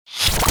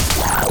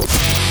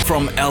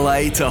From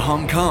LA to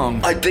Hong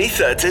Kong,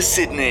 Ibiza to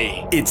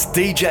Sydney, it's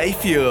DJ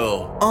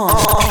Fuel on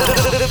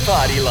The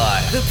Party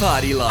Life. The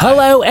Party Life.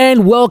 Hello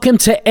and welcome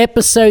to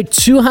episode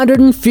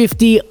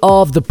 250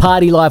 of The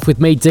Party Life with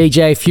me,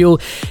 DJ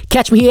Fuel.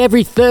 Catch me here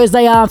every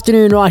Thursday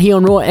afternoon right here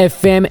on Raw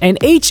FM and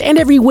each and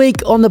every week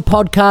on the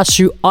podcast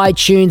through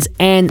iTunes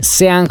and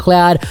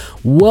SoundCloud.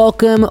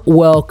 Welcome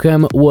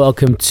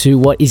to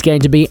what is going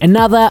to be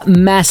another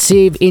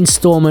massive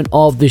installment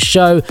of the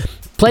show.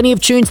 Plenty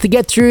of tunes to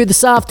get through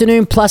this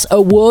afternoon, plus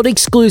a world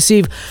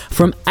exclusive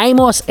from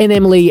Amos and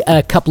Emily,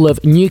 a couple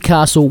of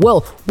Newcastle.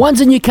 Well, one's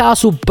a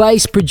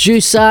Newcastle-based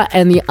producer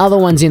and the other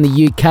one's in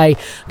the UK.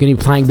 I'm going to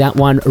be playing that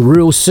one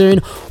real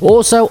soon.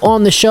 Also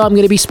on the show, I'm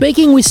going to be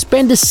speaking with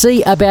Spender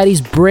C about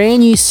his brand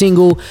new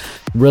single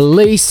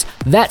release.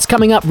 That's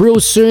coming up real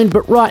soon,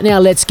 but right now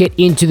let's get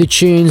into the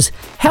tunes.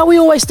 How we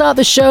always start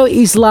the show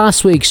is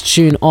last week's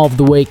tune of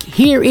the week.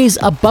 Here is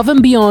Above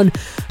and Beyond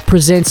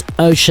presents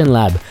Ocean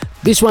Lab.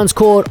 This one's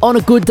called On a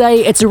Good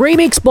Day. It's a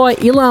remix by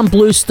Ilan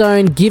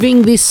Bluestone,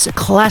 giving this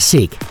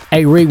classic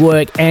a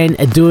rework and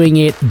doing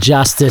it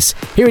justice.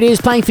 Here it is,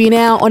 playing for you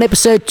now on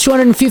episode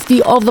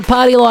 250 of The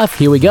Party Life.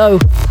 Here we go.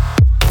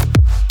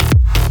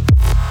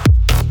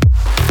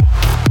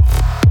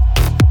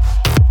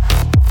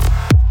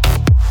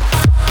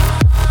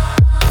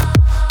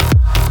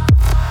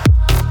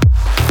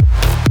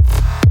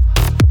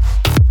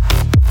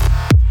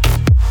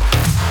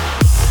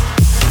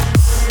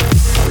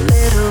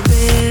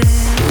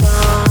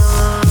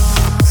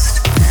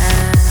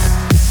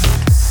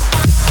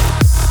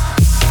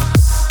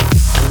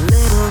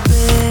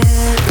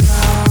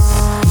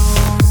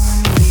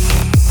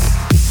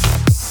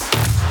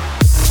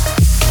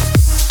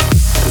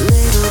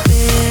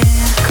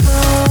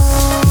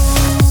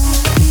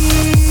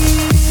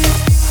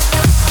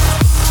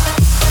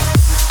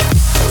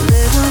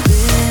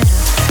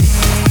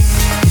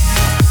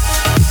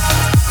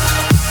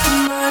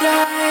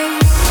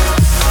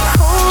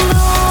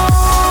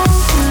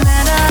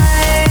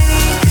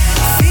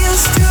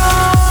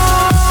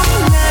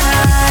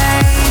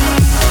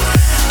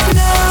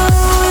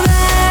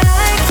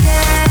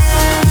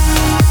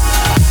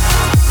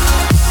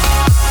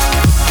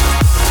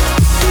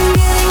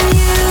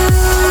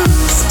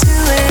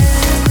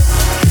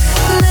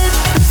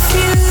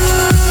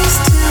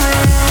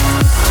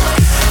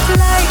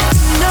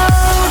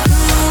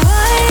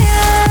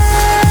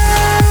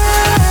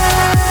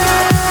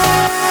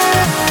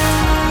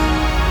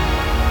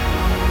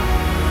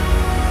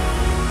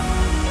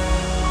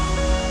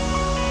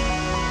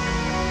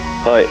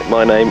 Hi,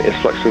 my name is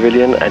Flux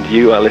Pavilion and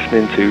you are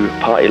listening to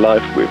Party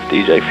Life with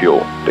DJ Fuel.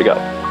 Big up.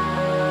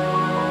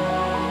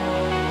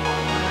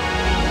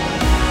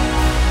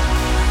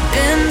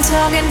 Been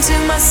talking to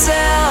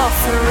myself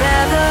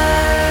forever,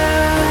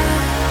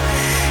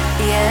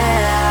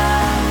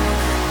 yeah.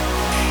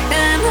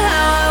 And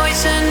how I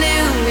wish I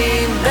knew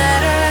me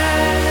better,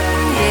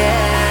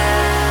 yeah.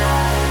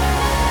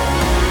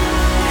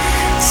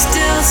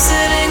 Still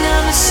sitting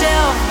on the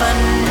shelf, but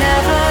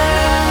never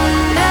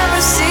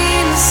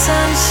seen the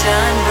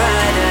sunshine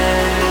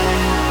brighter.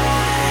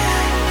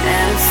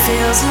 And it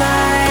feels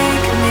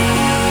like me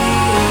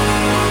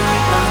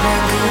on a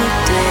good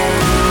day.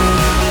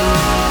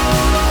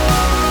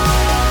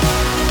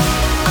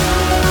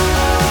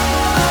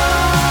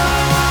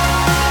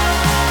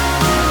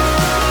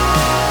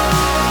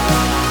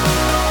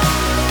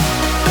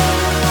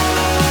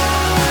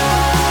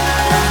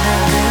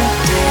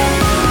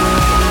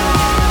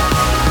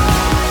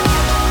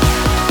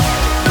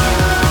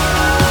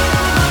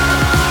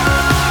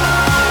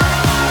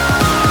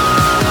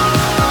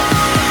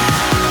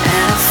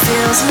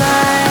 Feels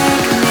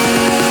like me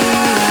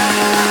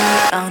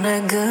on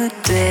a good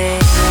day.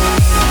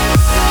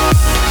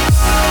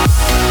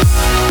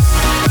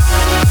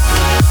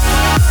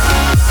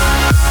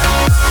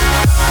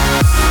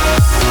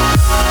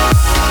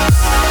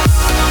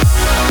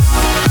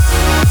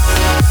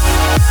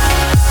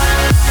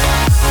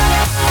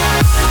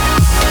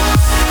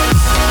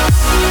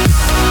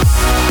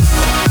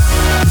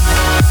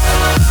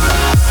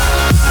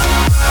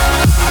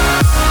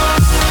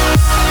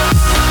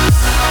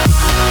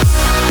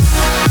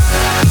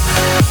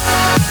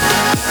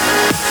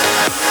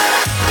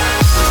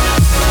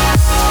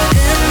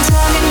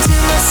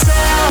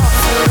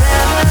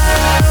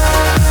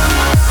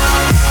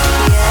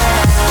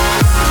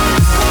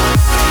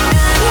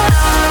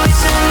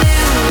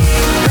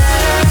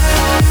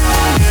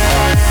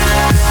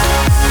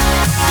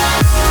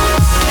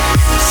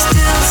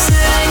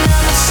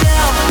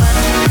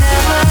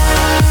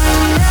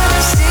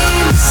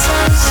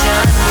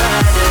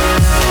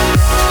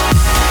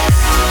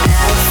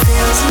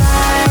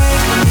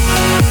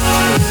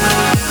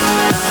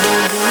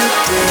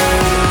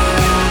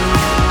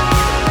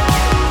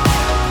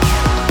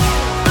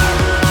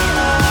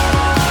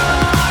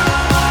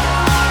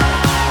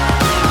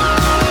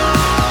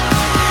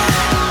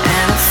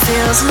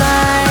 Feels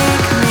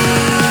like me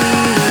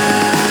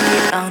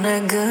on a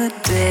good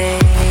day.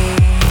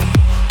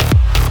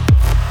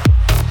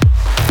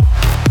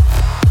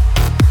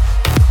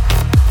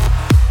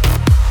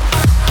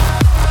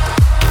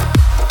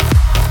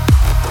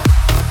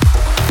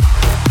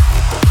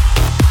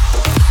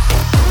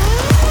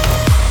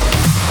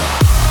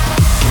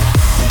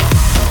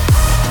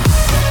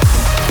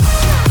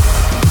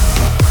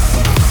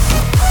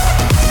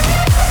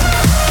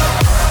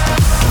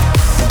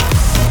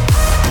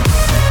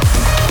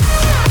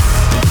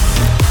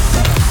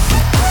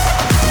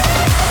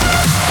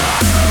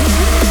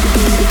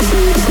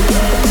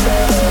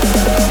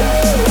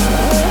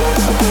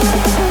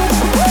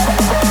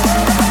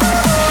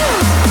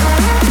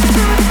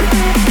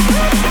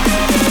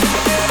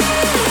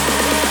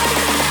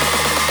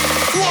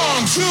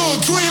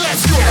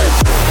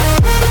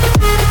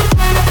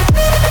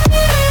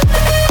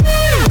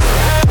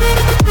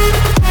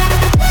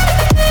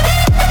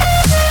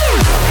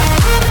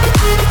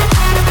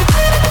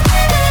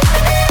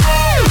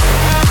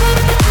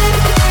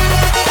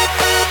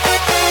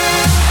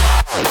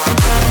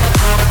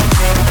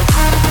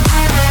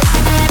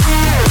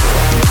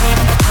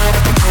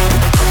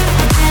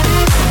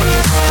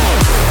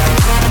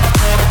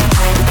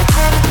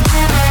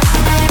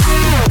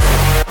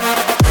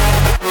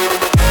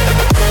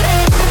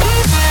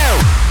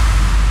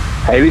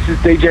 Hey, this is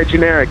DJ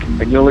Generic,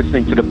 and you're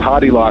listening to The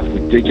Party Life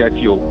with DJ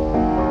Fuel.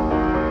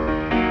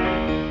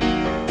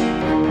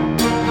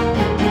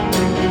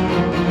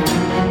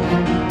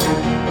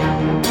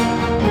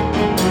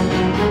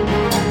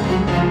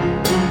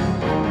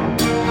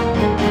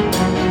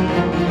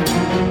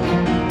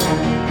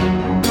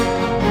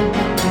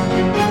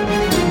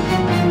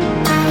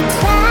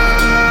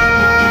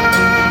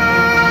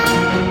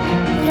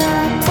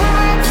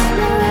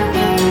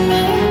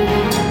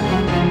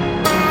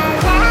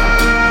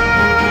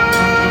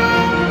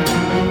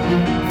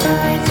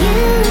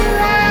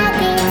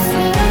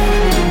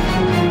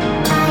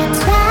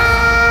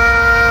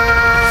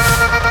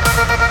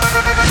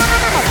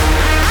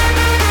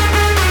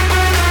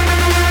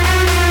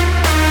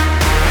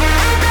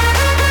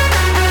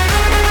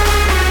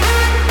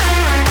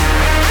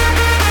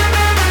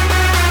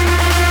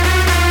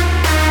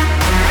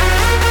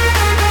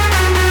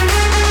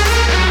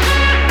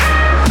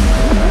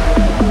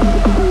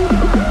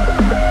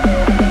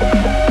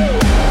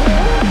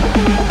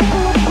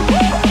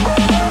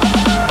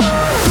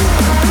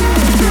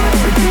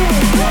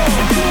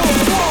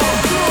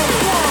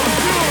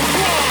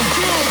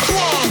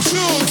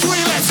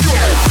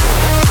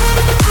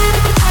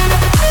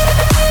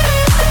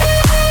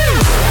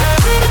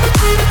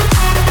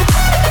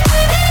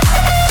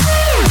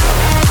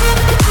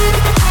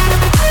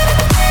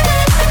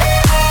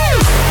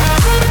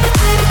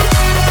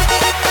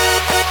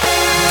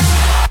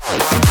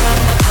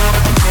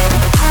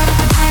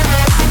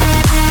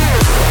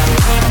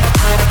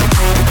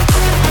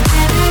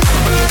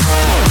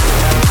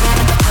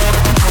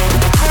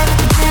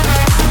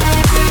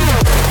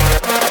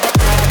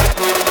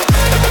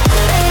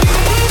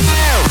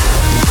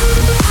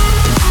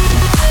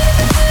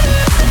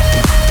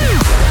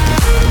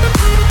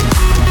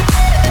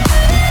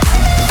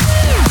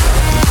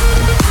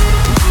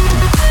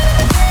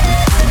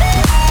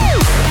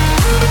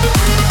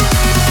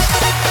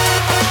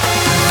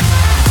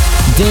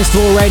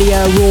 Dancefloor Radio,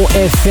 Raw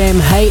FM.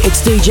 Hey,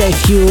 it's DJ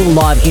Fuel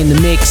live in the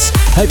mix.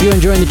 Hope you're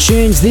enjoying the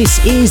tunes. This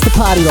is The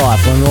Party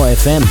Life on Raw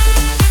FM.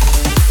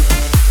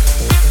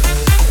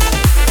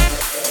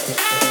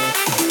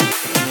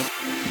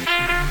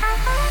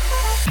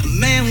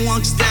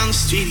 Walks down the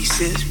street, he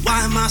says,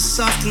 why am I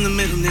soft in the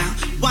middle now?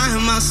 Why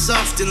am I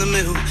soft in the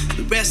middle?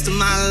 The rest of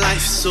my life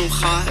is so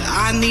hard.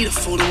 I need a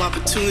photo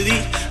opportunity.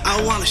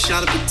 I want a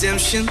shot of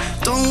redemption.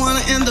 Don't want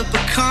to end up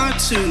a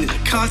cartoon in a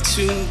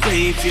cartoon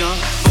graveyard.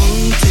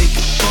 Bone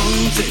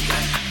digger,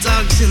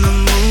 dogs in the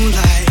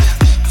moonlight.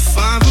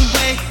 Far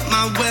away,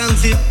 my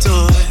well-lit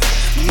door.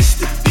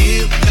 Mr.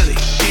 Beer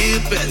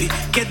Belly,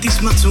 get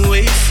these mutts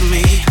away from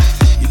me.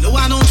 You know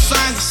I don't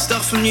find the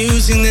stuff I'm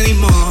using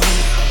anymore.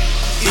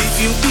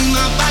 If you be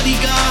my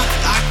bodyguard,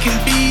 I can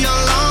be your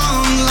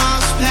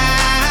long-lost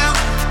pal.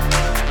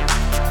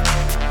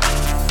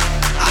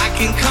 I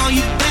can call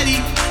you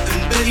Betty,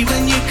 and Betty,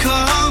 when you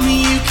call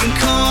me, you can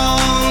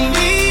call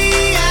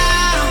me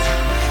out.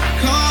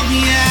 Call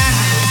me out.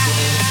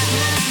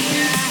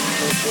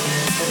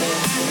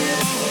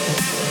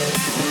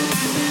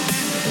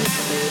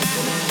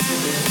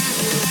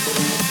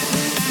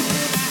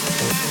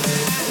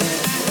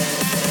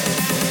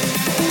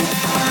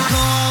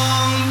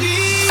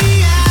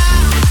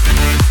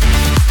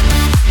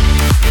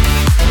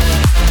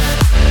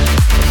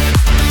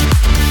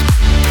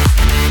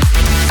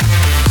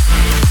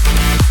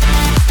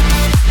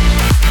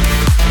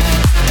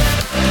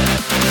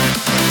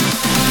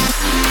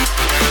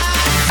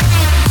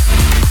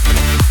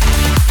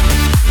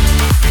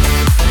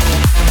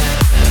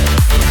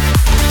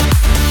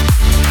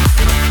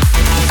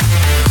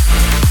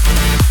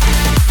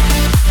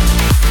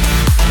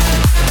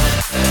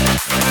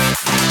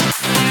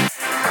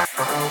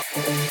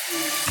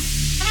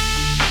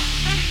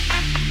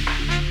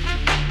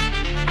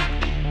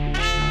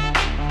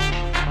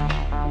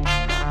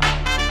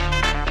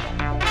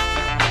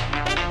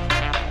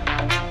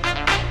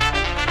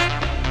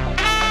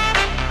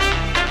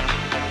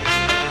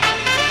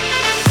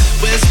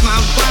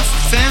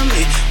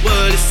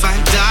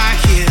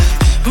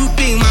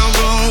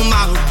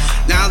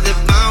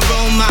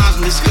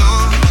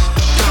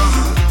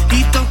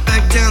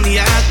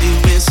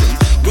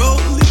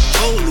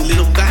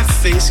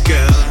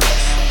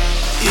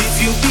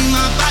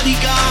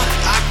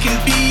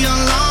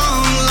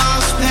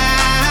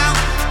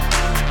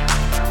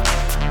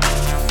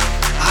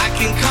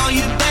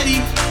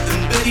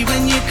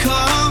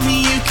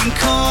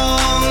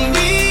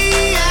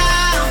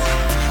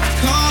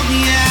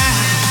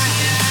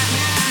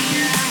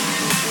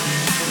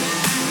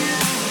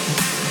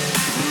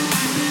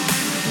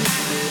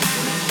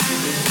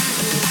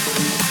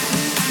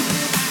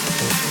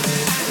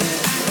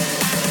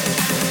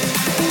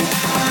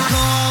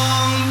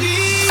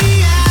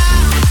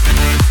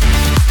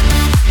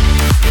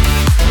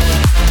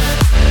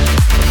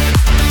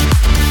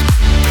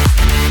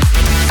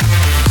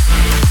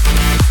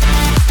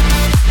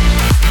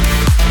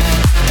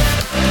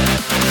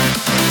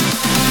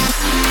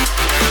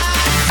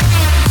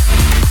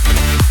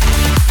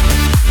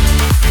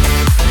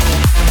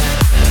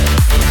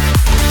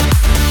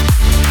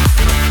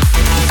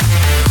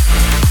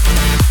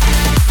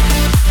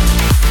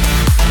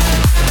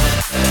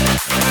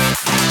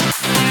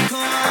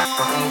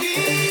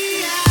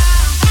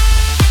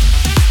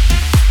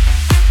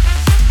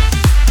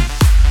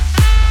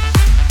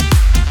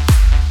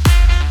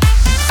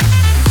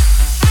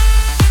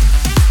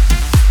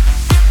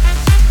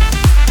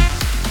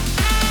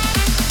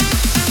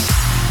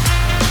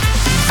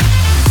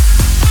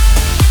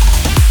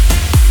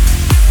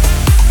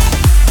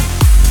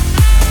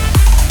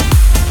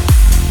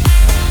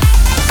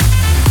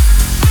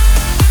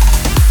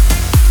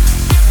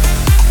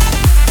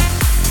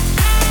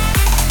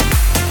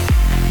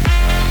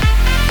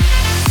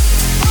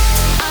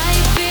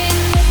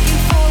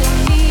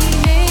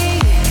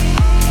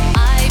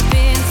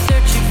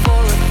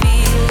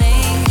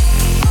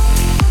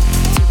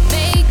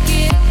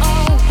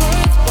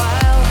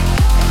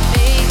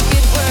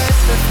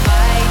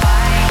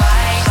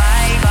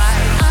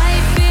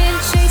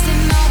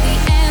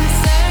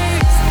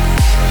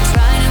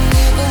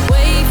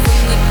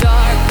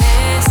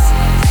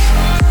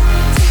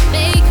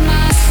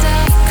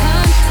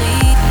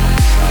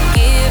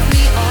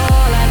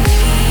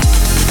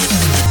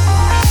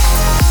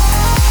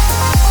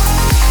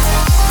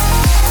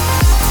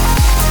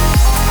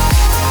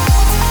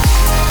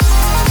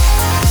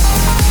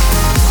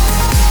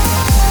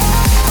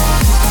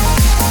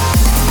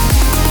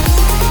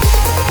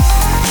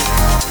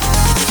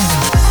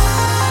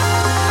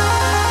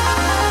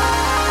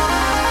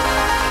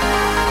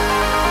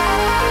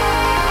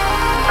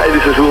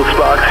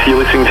 You're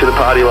listening to The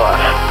Party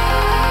Life.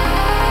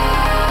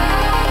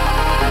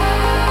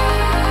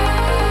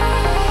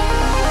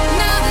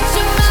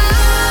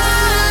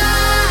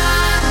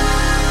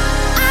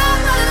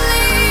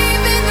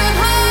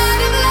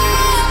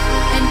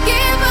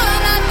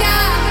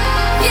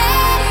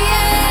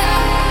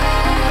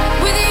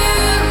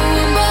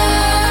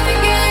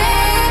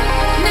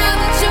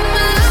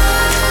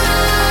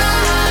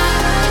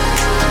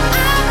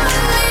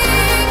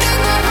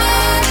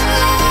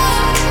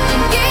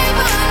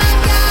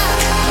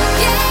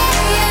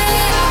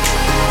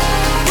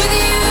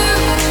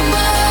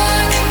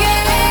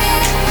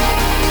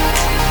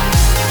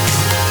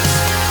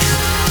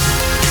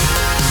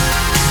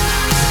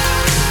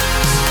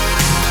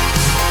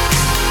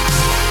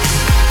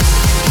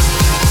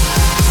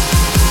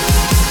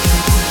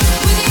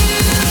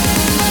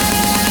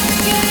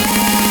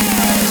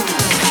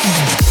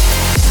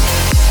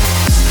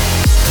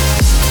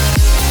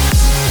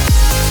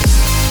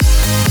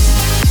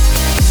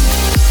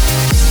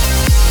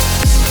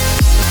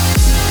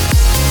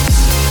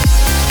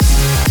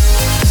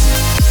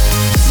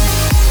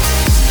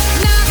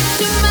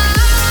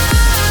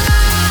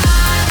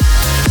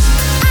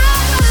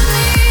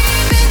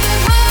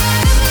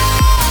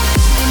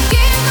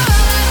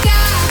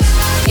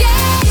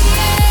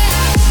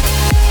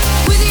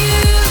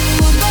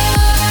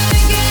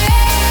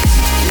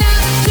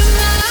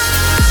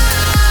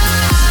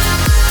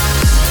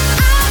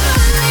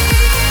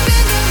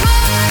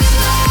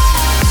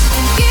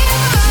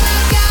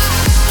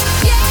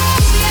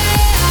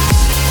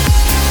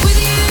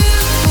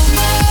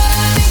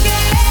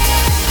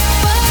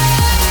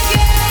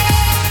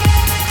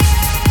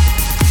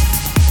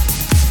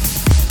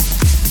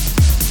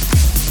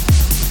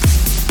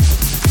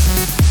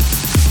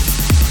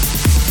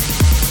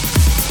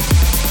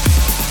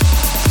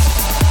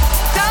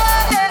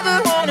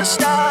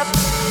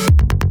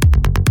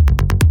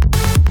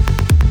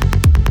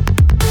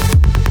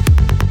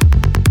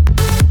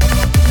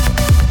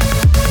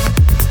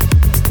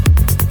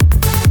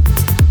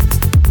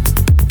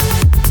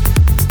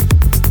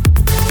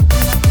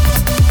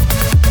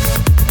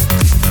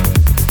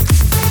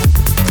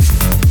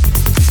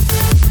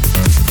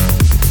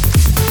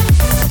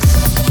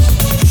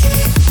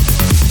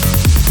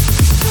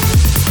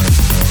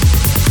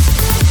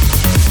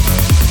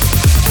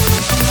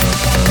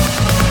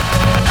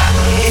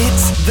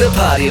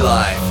 Party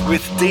Life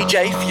with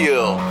DJ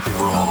Fuel.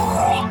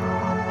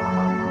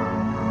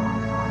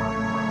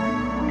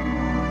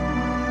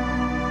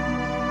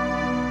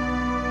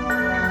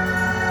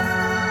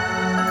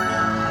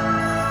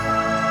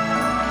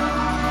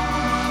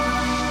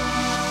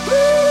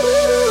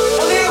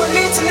 Only with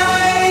me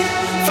tonight,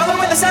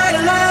 following the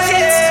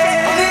satellites.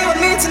 Only with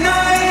me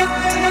tonight.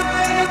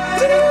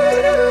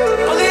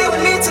 Only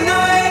with me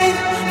tonight,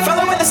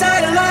 following the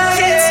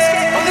satellites.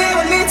 Only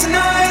with me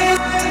tonight.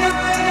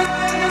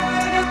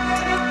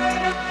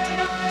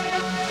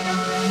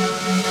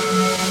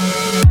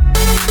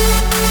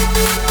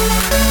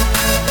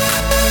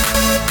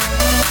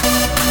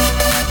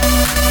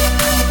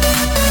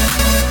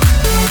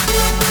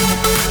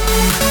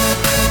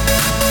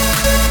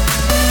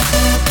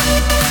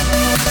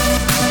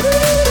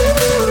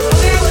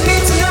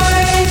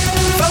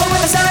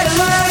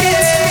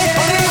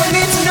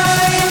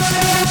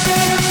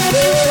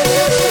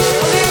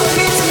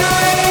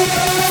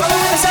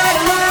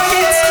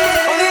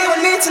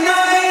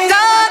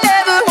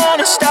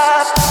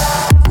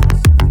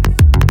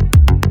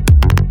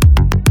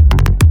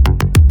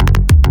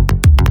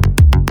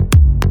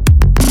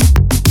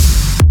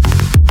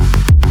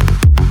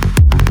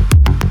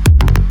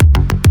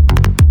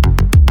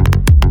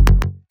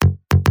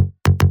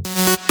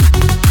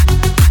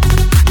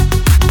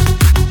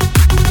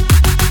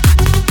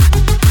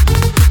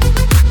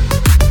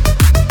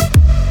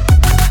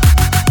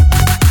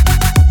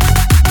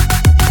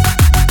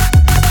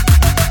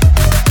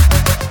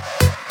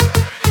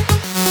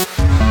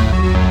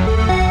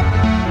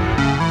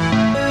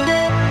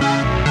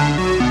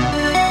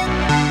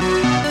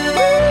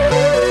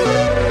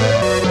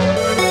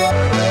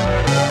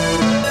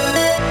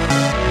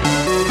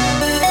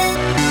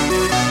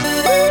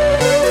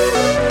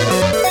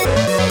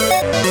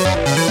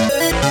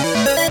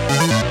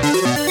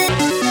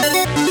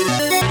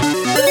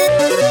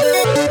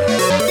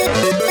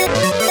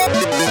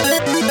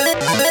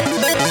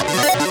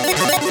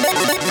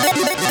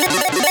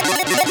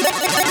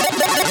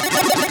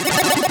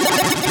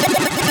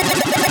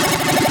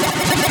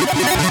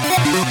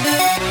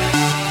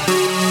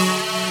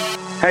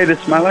 Hey, this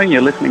is Milo and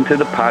you're listening to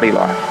The Party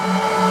Life.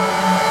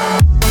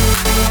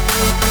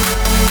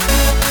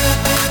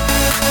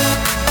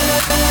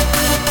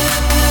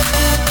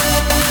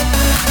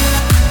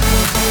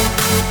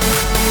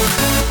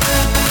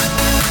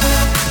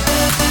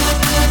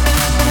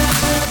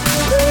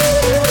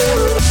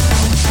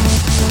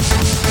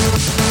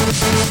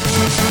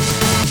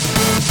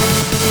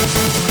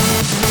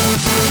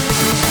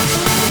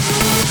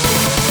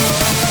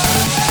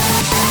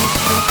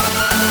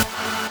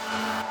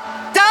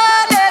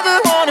 I never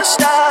wanna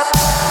stop.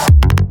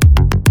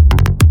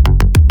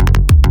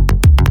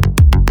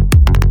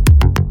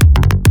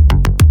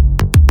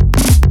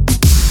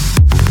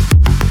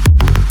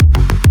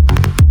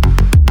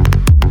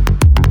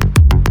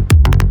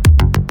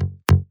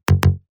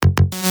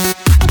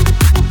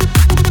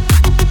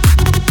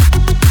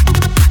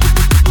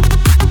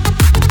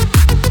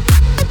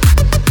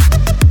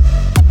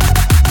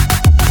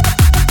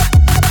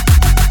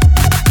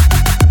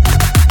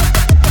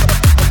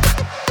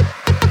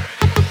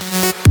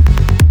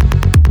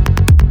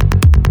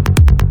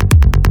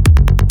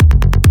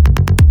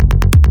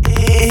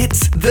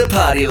 The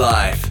Party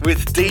Life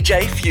with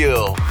DJ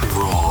Fuel.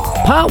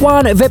 Part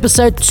 1 of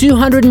episode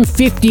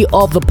 250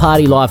 of The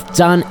Party Life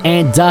done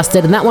and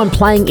dusted, and that one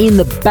playing in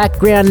the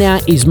background now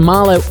is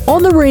Marlo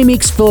on the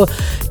remix for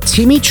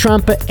Timmy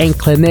Trumpet and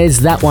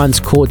Clemez. That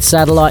one's called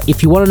Satellite.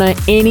 If you want to know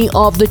any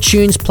of the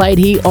tunes played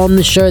here on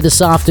the show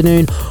this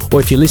afternoon, or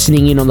if you're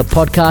listening in on the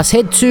podcast,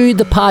 head to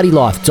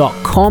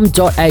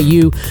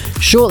thepartylife.com.au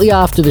shortly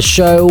after the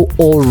show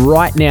or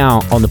right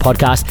now on the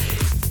podcast.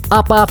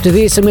 Up after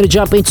this, I'm going to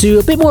jump into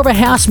a bit more of a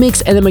house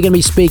mix, and then we're going to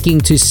be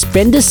speaking to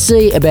Spender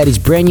C about his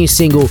brand new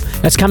single.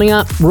 That's coming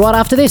up right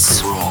after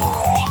this.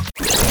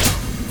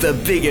 The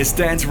biggest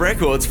dance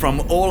records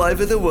from all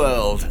over the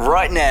world,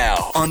 right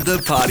now on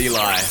The Party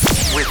Life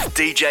with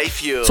DJ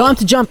Fuel. Time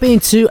to jump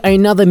into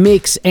another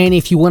mix, and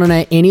if you want to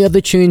know any of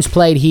the tunes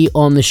played here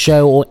on the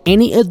show or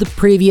any of the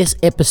previous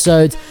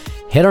episodes,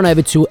 head on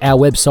over to our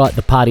website,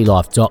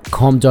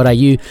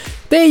 thepartylife.com.au.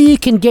 There you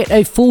can get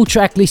a full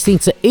track listing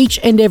to each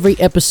and every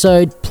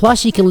episode,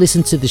 plus you can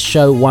listen to the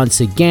show once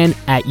again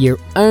at your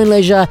own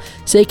leisure,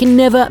 so you can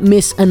never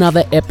miss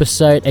another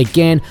episode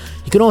again.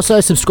 You can also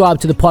subscribe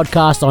to the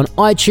podcast on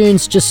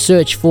iTunes. Just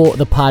search for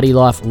The Party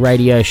Life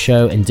Radio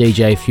Show and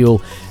DJ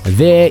Fuel.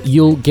 There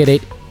you'll get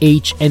it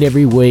each and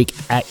every week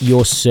at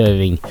your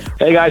serving.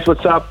 Hey guys,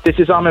 what's up? This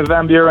is Armin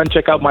van Buren.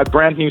 Check out my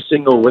brand new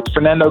single with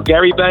Fernando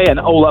Garibay and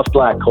Olaf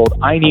Black called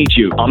I Need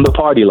You on The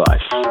Party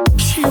Life.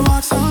 She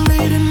walks on me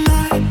tonight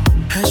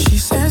as she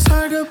says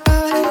her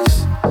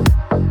goodbyes.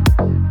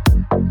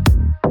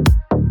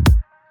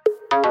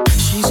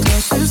 She's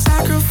close to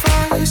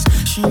sacrifice.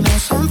 She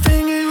knows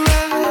something ain't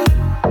right.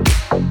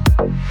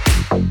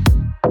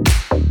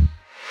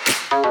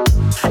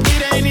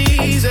 It ain't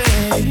easy,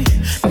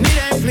 and it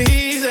ain't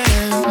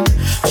pleasing.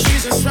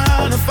 She's just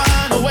trying to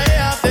find a way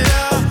out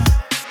there.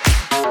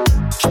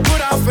 She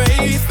put our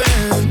faith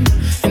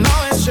in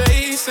all it's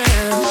chasing.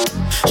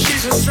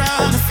 She's just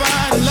trying to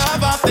find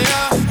love out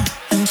there.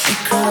 And she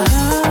cries,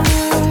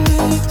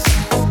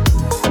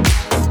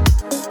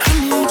 I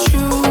need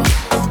you.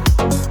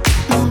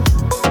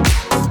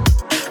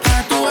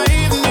 Like the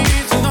wave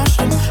needs an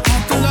ocean,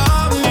 like the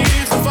love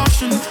needs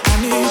devotion. I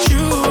need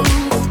you.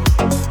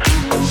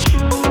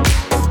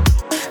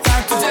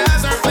 Like the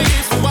desert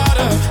needs the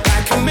water,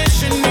 like a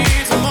mission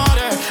needs a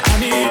motor. I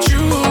need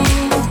you.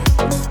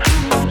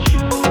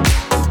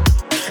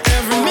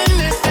 Every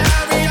minute,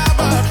 every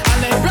hour, I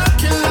lay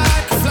rocking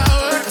like a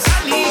flower, 'cause I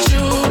need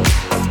you.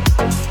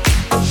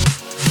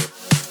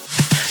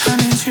 I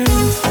need you.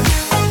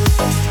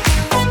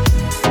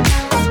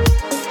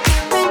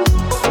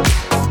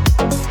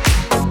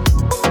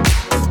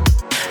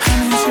 I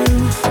need you.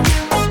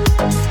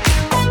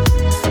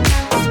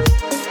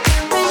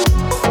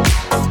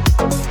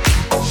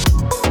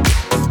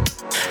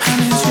 I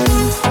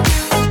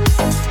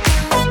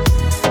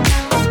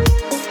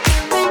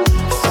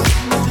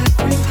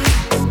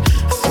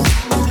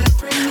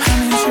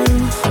need you.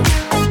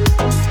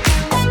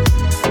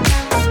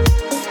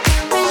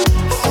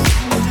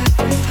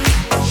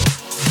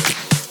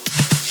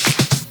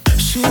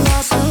 She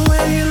lost her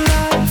way in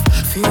life,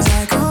 feels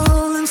like a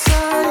hole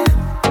inside.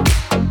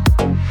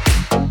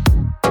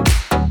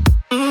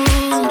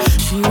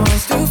 She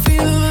wants to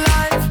feel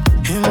alive,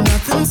 and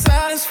nothing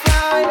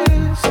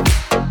satisfies.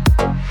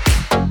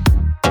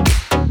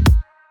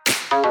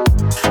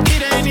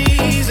 It ain't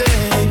easy,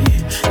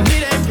 and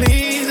it ain't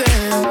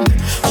pleasing.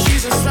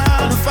 She's just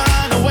trying to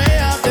find a way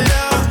out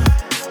there.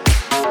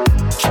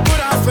 She put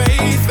our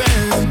faith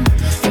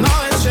in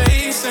all it's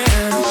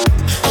chasing.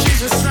 She's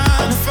just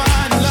trying to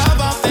find love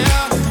out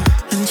there.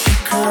 And she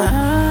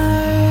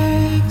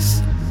cries,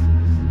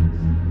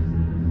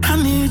 I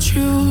need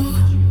you.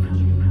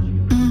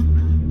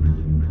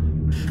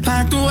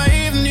 Like the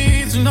wave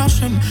needs an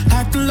ocean,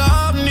 like the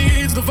love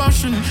needs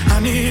devotion. I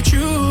need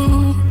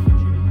you.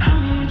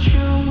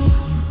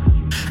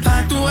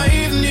 Like the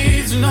wave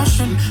needs an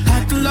ocean,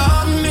 like the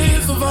love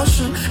needs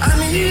devotion. I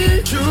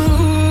need you.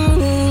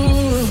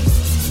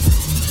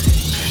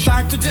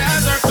 Like the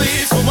desert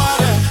bleeds for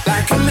water,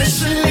 like a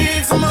mission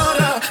needs a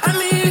motor. I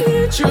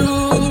need you.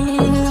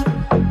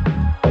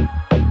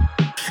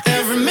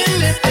 Every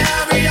minute,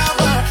 every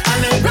hour, I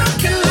lay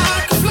rocking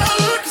like a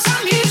flower, 'cause I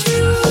need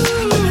you.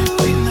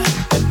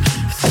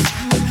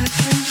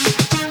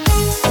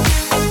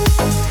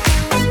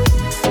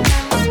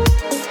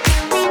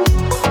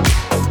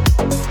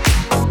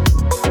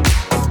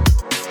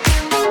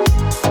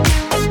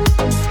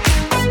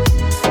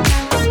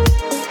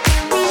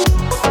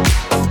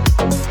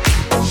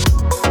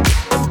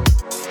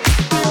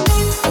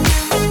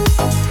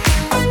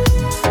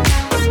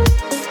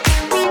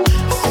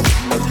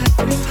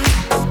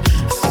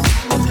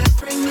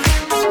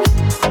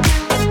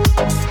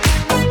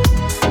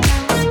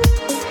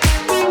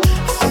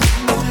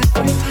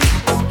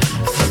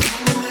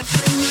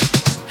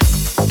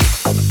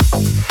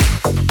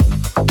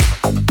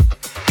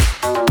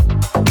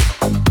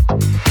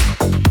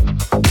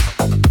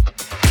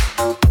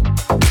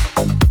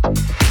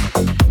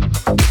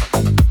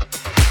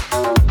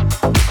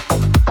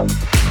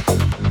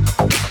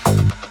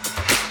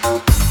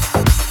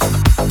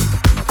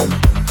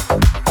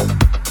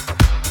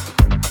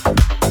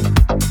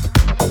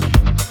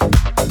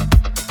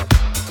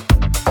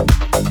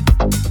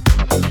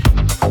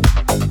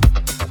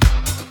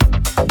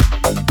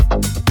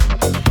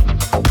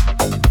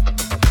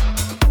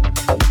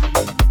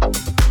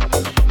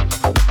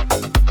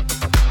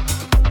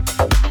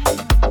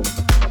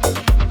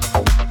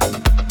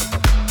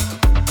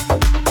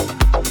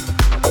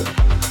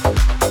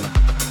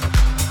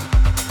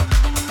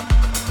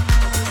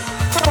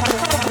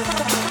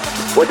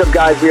 What's up,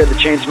 guys? We are the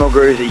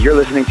Chainsmokers. You're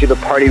listening to The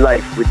Party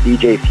Life with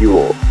DJ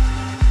Fuel.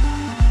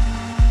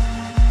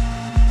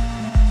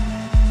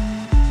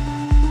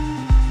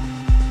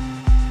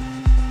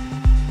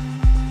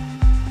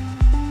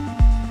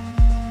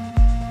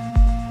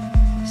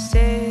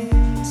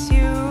 Since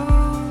you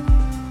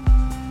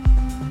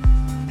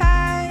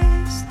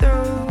passed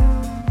through,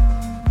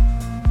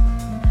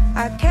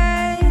 I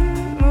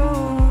can't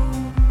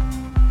move.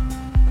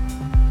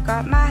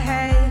 Got my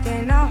head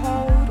in a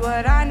hold.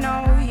 What I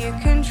know you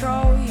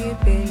control. You've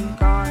been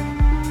gone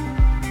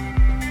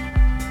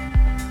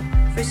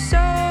for so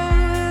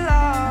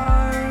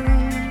long.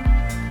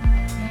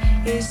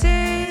 Is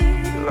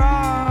it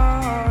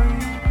wrong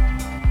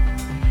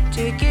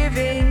to give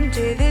in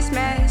to this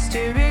mess,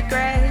 to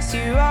regress?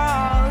 You are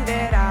all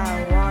that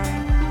I want.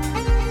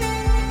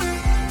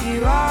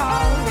 You are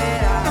all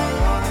that I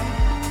want.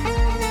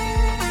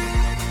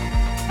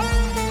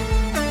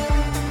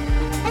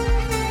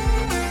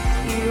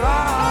 You are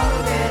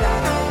all that I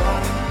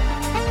want.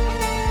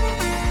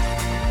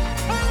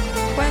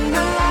 When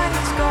the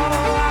lights go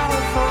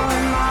out for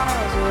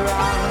miles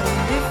around,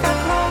 if I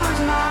close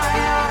my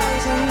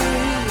eyes and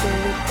lead in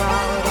the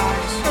crowd, I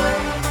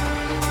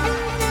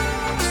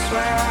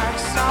swear I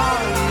saw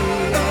you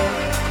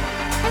there.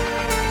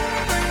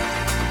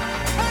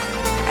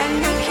 And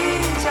the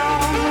kids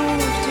all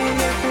move to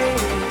the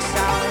pretty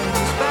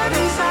sounds, but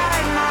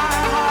inside my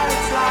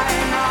heart's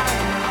lying on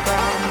the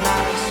ground. I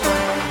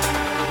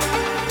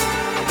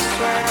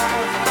swear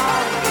I've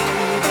got you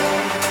there.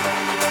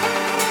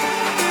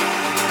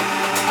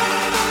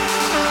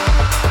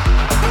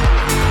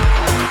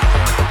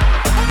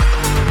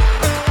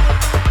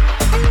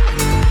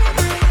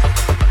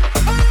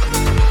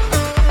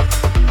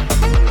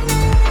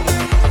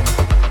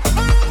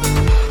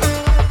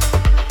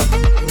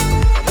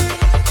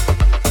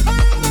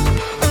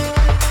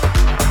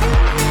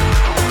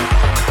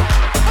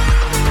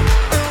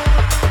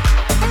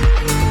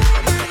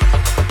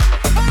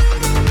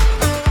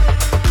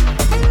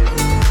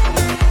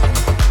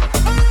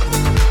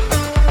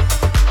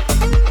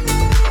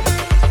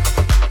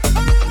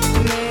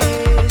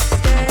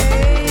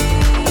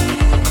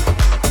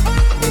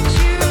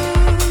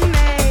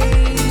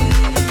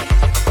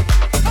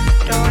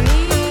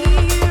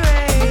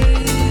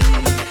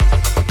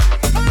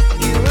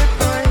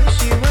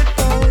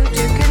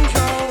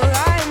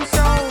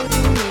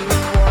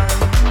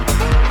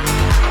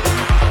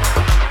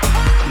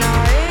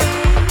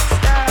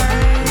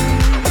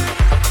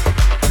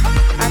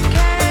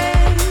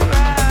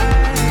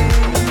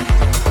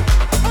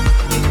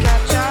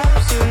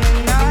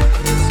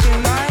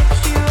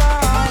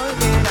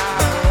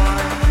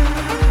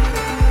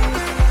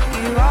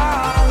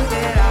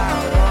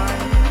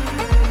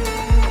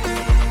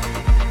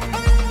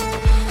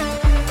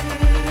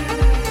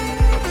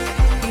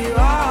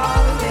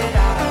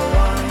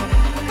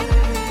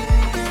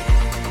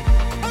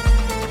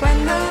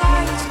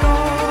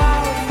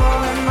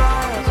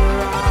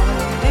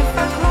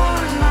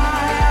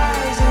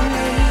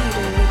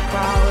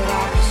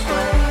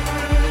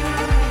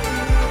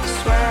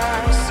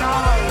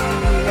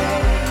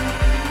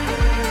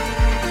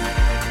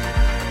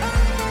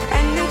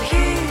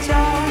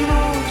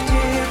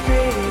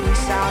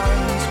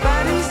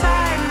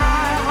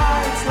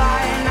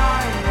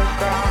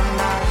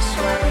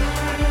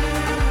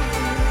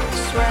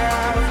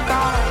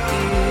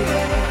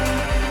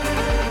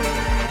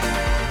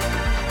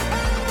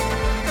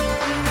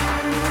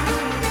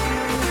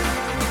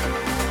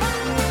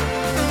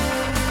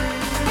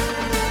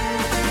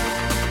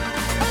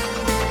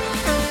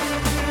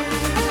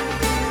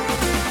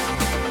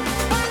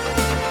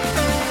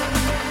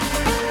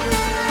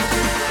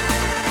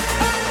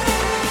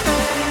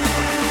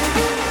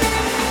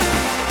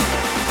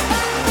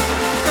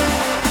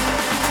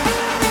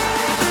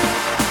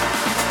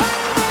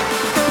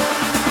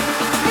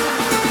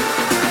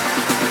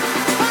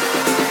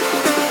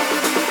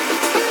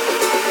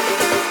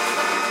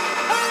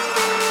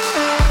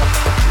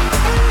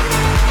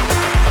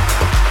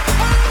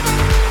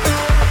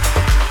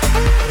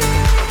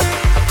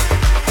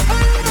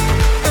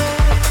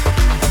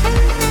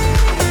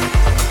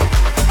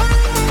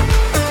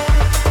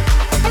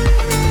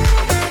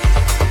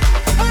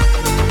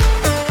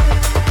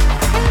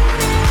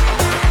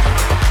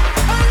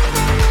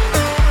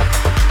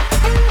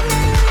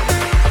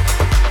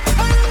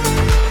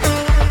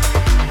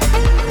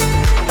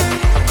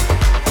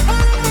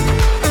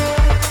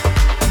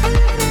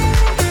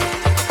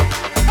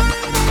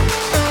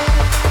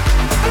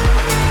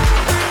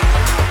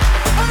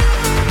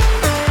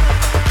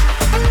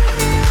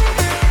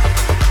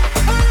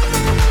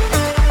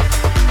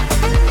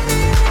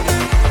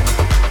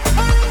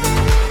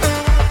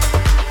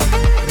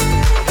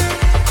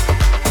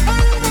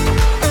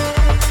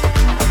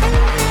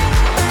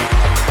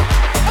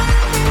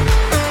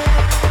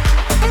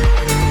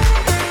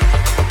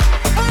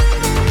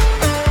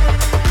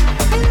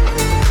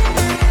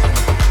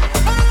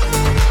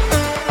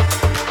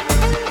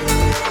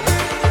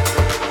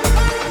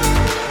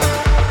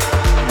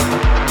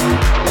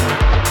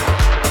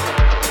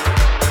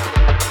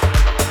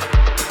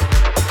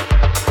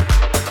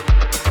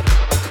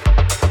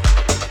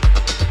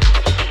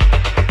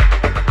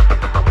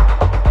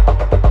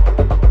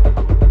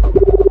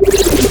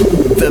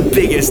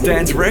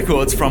 dance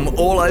records from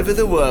all over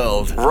the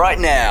world. Right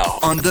now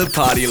on The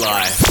Party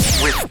Life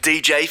with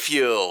DJ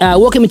Fuel.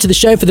 Welcome into the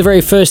show for the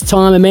very first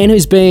time. A man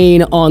who's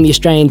been on the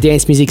Australian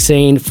dance music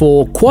scene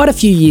for quite a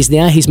few years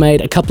now. He's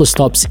made a couple of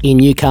stops in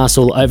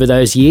Newcastle over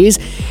those years.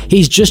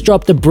 He's just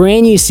dropped a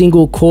brand new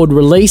single called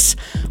Release.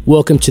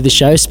 Welcome to the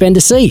show,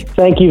 Spender C.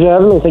 Thank you for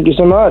having me. Thank you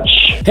so much.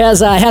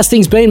 How's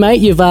things been, mate?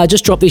 You've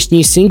just dropped this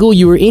new single.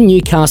 You were in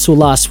Newcastle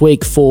last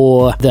week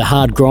for the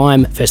Hard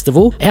Grime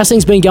Festival. How's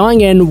things been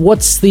going, and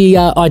what's the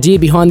idea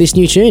behind this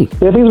new tune?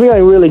 Yeah, things are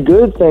going really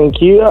good, thank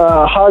you.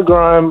 Hard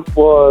Grime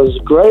was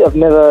great. I've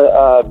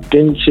never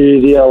been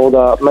to the old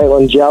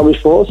Maitland Jail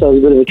before, so it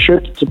was a bit of a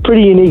trip. It's a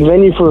pretty unique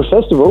venue for a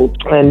festival,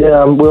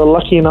 and we were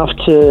lucky enough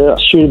to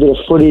shoot a bit of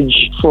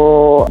footage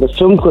for the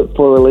film clip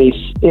for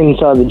release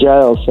inside the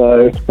jail,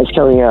 so that's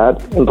coming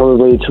out and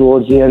probably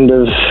towards the end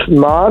of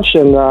March,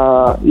 and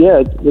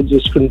we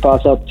just couldn't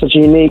pass up such a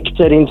unique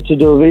setting to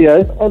do a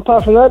video. And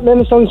apart from that, man,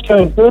 the song's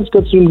going good. It's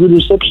got some good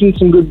reception,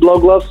 some good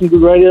blog love, some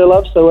good radio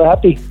love, so we're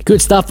happy.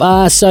 Good stuff.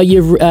 So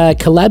you've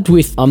collabed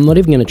with, I'm not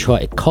even going to try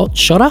it, Colt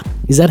Shotter?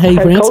 Is that how you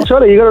pronounce Colt it?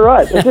 Shotter, you got it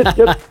right. That's it,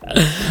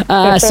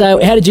 yep. So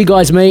how did you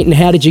guys meet, and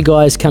how did you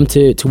guys come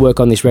to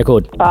work on this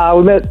record?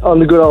 We met on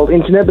the good old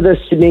internet, but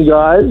they're Sydney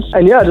guys.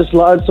 And yeah, I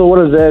saw one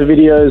of their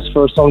videos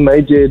for a song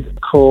they did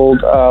called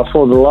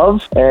For the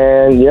Love.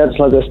 And yeah, I just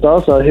like their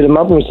style, so I hit them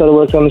up and we started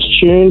working on this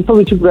tune.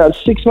 Probably took about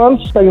 6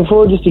 months back and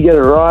forth just to get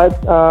it right.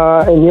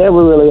 And yeah,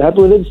 we're really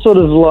happy with it. It's sort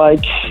of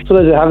like, for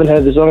those who haven't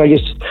heard the song, I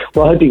guess,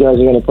 well, I hope you guys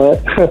are going to play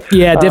it.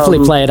 Yeah,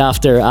 definitely play it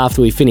after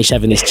we finish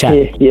having this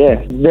chat.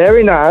 Yeah,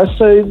 very nice.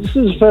 So this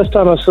is the first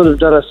time I've sort of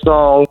done a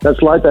song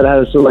that's like that. It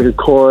has sort of like a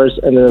chorus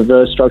and then a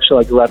verse structure,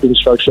 like a rapping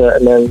structure,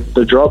 and then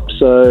the drop.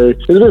 So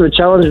it was a bit of a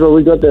challenge, but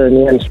we got there in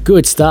the end.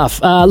 Good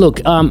stuff.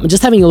 Look,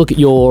 just having a look at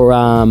your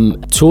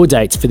tour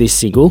dates for this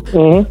single,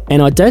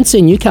 and I don't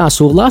see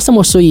Newcastle. Last time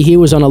I saw you here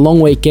was on a long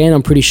weekend,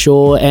 I'm pretty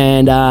sure,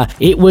 and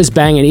it was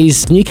banging.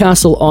 Is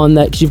Newcastle on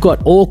that? Because you've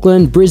got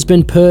Auckland,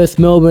 Brisbane, Perth,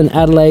 Melbourne,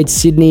 Adelaide,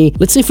 Sydney.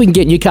 Let's see if we can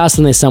get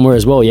Newcastle in there somewhere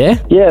as well, yeah?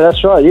 Yeah,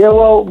 that's right. Yeah,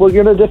 well, we're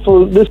going to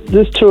definitely,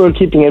 this tour,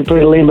 keeping it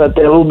pretty lean, but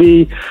there will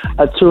be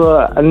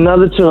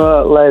another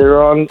tour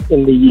later on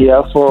in the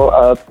year for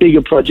a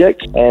bigger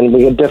project, and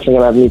we're definitely going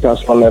to have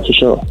Newcastle on there for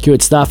sure.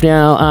 Good stuff.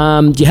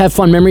 Now, do you have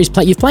fun memories?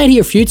 You've played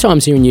here a few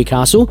times here in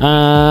Newcastle.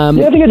 Yeah, I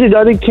think I did.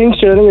 I did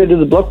Kingston. I think I did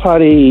the block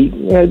party.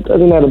 I think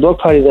I had a block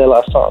party there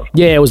last time.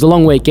 Yeah, it was a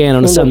long weekend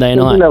on a Sunday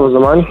night. I think that was the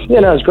one. Yeah,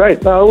 no, it's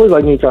great. No, I always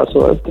like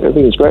Newcastle. I think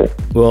it's great.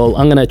 Well,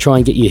 I'm going to try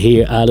and get you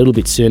here a little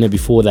bit sooner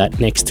before that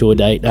next tour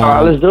date. All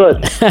right, let's do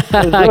it. Let's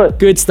do it.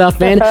 Good stuff,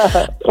 man.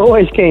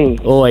 Always keen.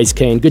 Always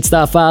keen. Good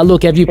stuff.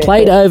 Look, have you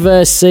played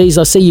overseas?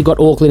 I see you got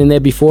Auckland in there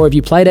before. Have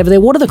you played over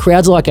there? What are the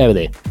crowds like over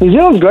there? New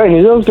Zealand's great.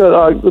 New Zealand's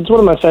got, it's one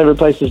of my favourite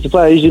places to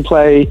play. I usually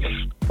play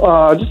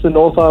just the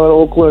North Island,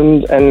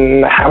 Auckland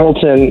and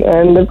Hamilton,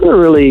 and they've got a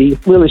really,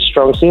 really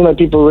strong scene. Like,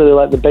 people really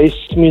like the bass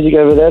music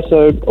over there,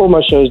 so all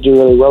my shows do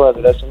really well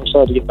over there, so I'm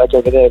excited to get back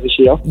over there this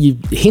year. You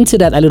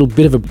hinted at a little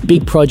bit of a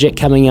big project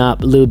coming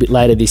up a little bit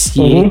later this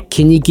year.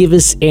 Can you give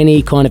us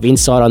any kind of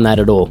insight on that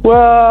at all?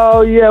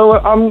 Well, yeah,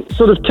 I'm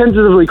sort of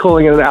tentatively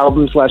calling it an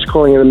album /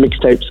 calling it a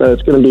mixtape, so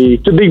it's going to be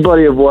a big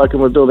body of work,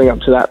 and we're building up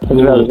to that.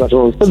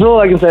 That's all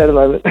I can say at the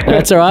moment.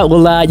 That's all right.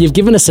 Well, you've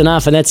given us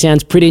enough, and that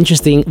sounds pretty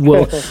interesting.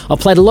 Well, I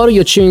played a lot of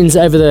your tunes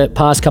over the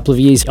past couple of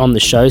years on the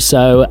show,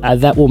 so I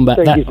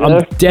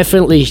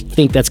definitely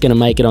think that's going to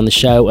make it on the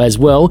show as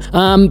well.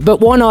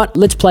 But why not?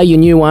 Let's play your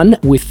new one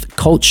with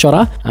Colt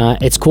Shotter.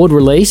 It's called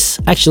Release.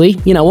 Actually,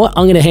 you know what?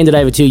 I'm going to hand it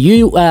over to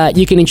you.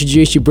 You can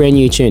introduce your brand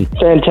new tune.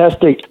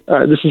 Fantastic.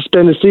 This is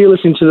Spender C.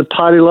 Listening to The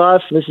Party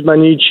Life. This is my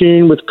new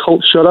tune with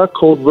Colt Shotter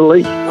called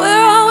Release. We're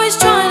always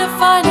trying to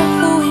find out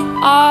who we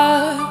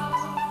are,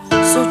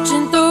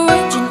 searching through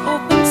rich and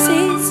open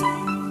seas.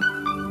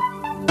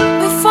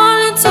 We fall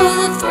into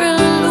the thrill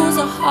and lose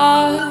our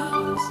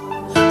hearts,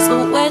 so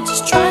we're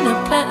just trying to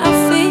plant our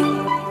feet.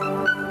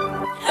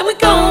 And we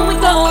go.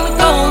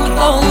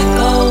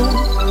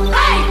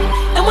 Hey!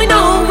 And we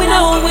know.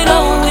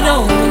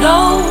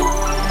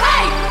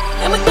 Hey!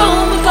 And we go.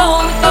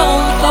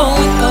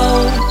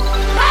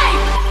 Hey!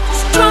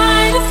 Just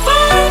trying to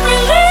find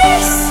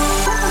release.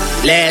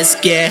 Let's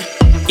get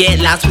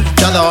lost with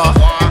each other.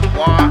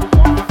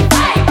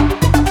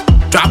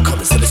 Drop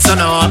colors to the sun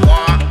up.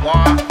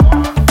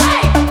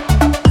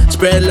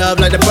 Spread love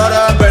like the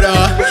brother.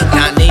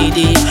 Not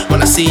needy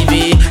when I see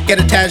me. Get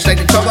attached like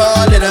the cover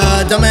litter.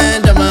 Dumb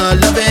and dumber,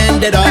 loving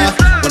ditter.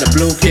 Want a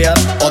blue pill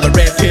or the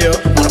red pill?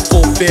 Want to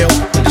fulfill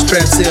with the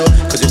stress seal?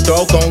 Cause your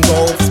throat gon'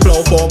 go,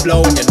 blow for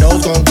blow, and your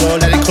nose gon' glow.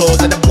 Let it close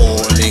at the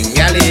bowling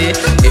alley.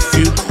 If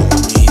you call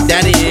me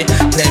daddy,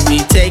 let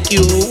me take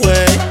you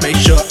away. Make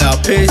sure our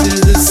pace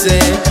is the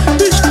same.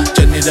 Bitch,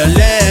 just need to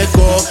let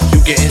go. You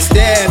getting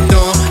stepped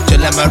on,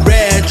 just like my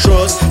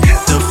retros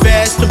at the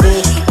festival.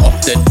 Up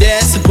the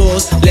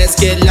decibels, let's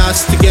get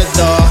lost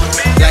together.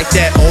 Like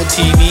that old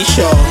TV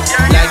show,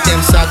 like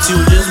them socks you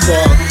just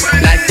bought,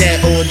 like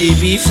that old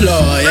DV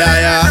floor,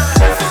 yeah.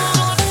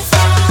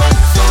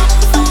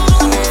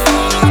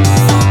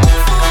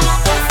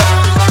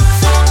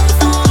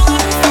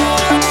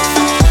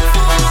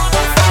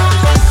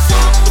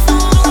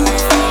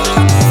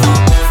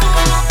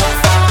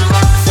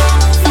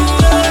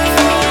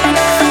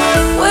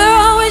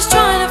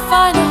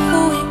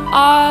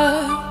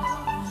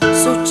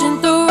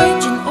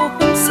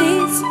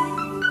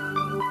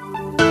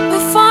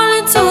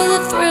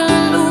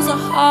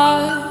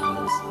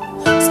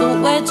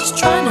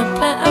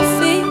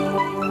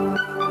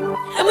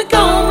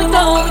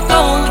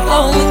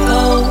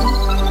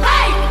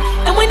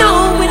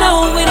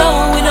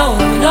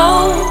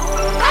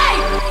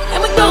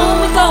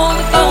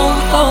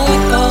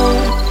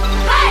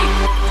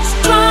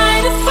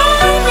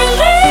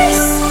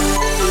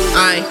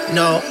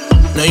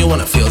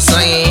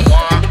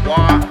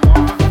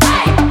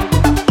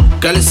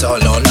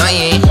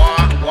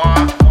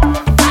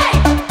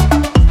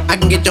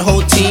 get your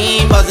whole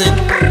team buzzing.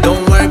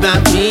 Don't worry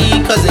about me,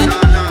 cousin.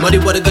 Muddy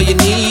water, girl, you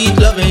need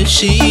loving.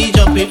 She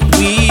jumping,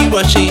 we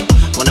rushing.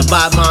 Wanna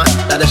buy mine,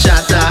 that a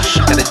shot that.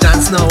 Gotta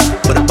dance now,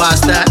 but a boss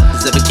that.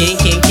 Deserve a king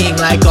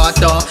like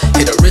Arthur.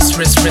 Hit a wrist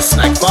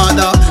like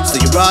father. So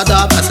you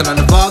rather passing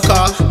on the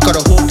vodka. Got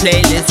a whole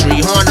playlist,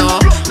 Rihanna.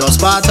 No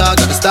Sparta,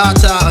 got a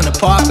starter on the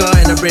Parker.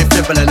 And a brave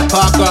triple and a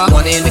Parker.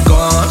 One in the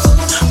guns,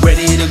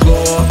 ready to go.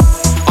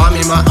 Arm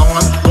in my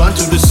arm, run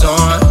to the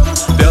sun.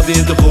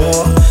 Bellevue the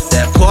ball,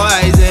 that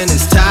poison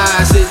is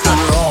toxic.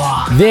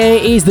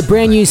 There is the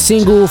brand new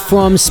single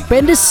from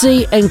Spender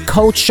C and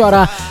Cold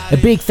Shotter. A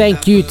big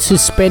thank you to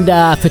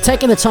Spender for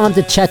taking the time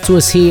to chat to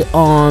us here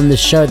on the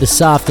show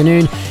this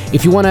afternoon.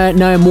 If you want to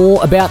know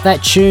more about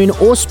that tune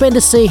or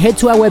Spender C, head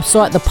to our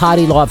website,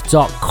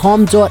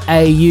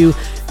 thepartylife.com.au.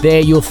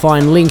 There you'll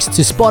find links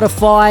to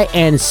Spotify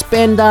and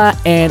Spender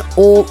and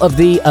all of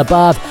the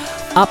above.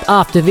 Up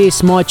after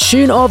this, my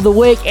tune of the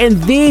week,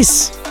 and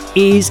this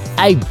is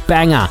a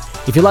banger.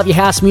 If you love your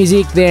house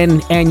music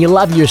and you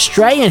love your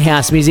Australian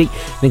house music,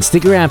 then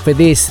stick around for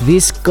this.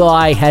 This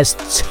guy has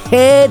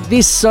teared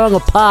this song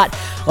apart.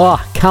 Oh,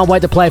 can't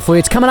wait to play it for you.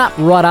 It's coming up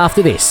right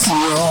after this.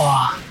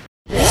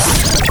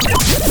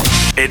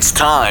 It's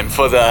time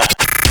for the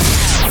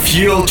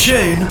Fuel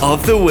Tune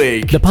of the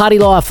Week. The Party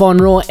Life on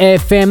Raw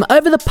FM.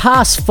 Over the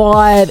past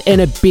 5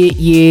 and a bit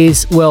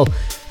years, well,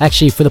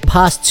 actually for the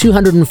past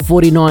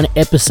 249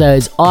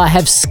 episodes, I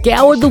have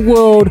scoured the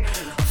world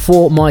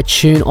for my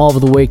tune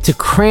of the week to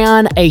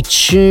crown a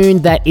tune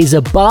that is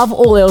above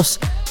all else.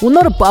 Well,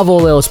 not above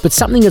all else, but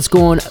something that's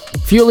gone,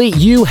 Fuely,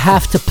 you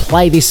have to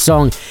play this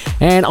song.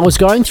 And I was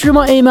going through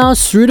my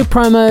emails, through the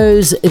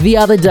promos the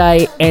other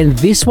day, and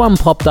this one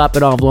popped up,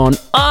 and I've gone,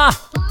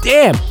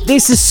 damn,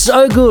 this is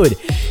so good.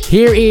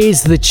 Here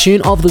is the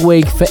tune of the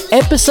week for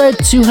episode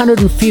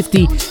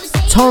 250,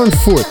 Torrent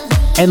Foot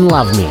and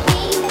Love Me.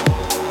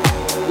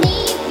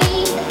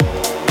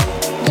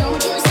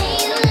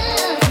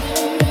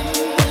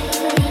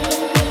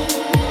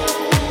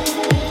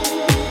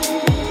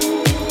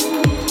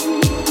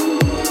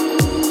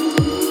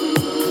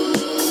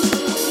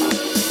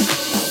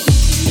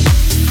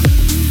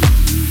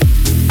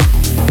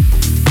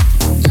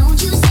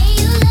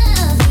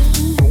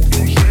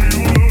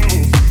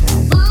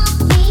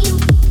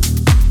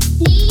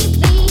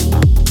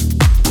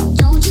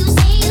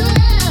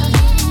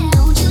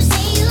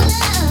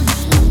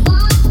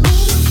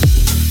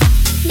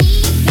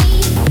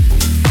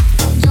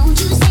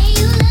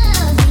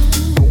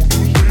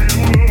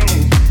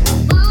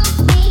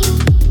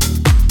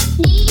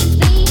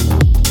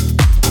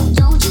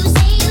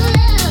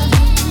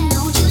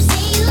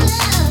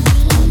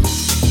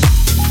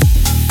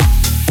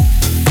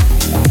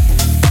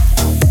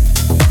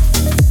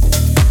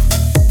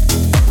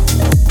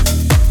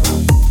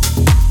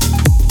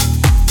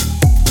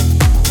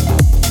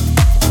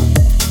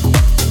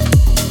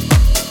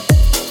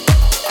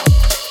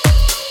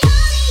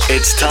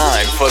 It's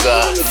time for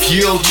the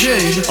Fuel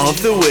Tune of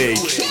the Week.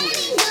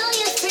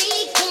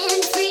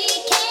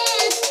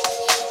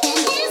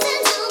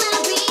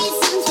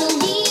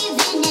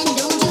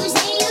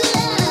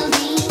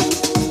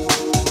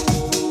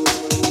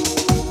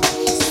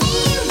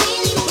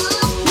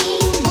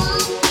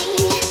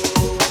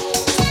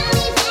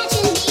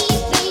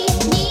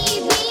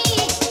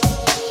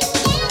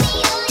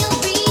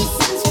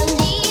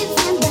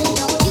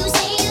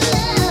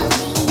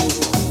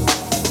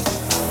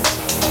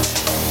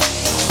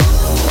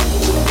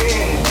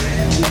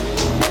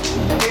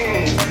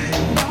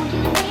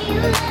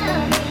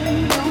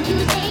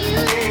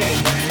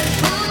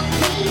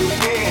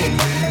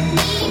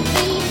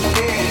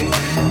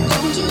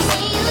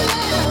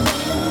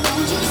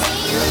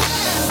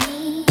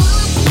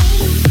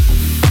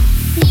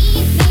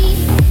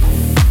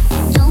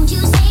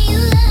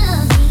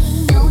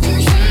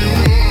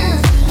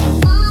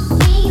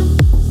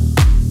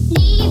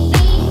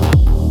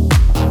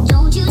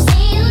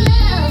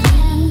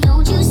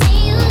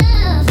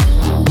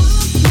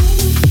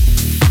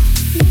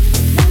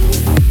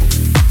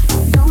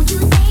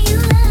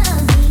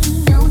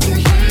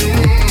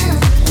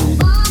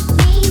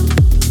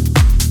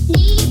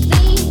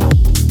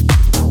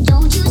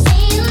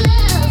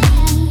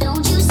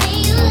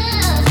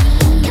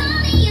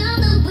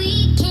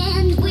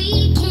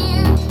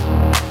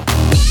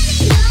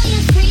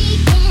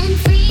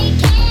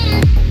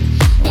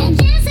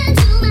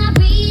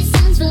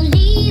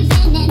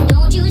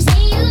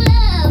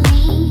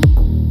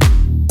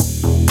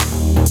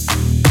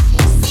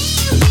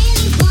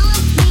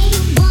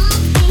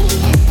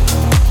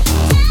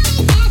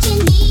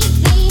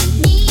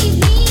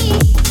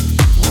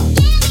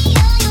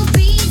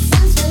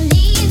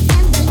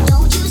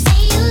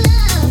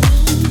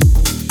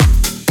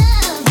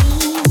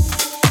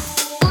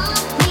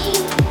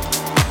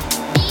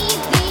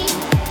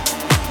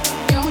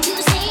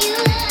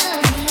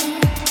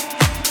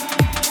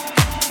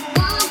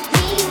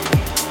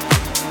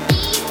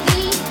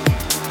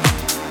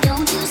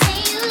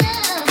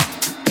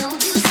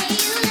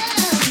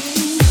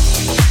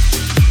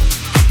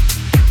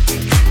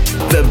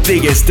 The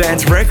biggest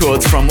dance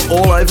records from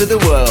all over the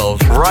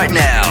world. Right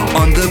now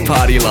on The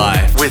Party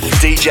Life with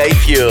DJ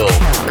Fuel.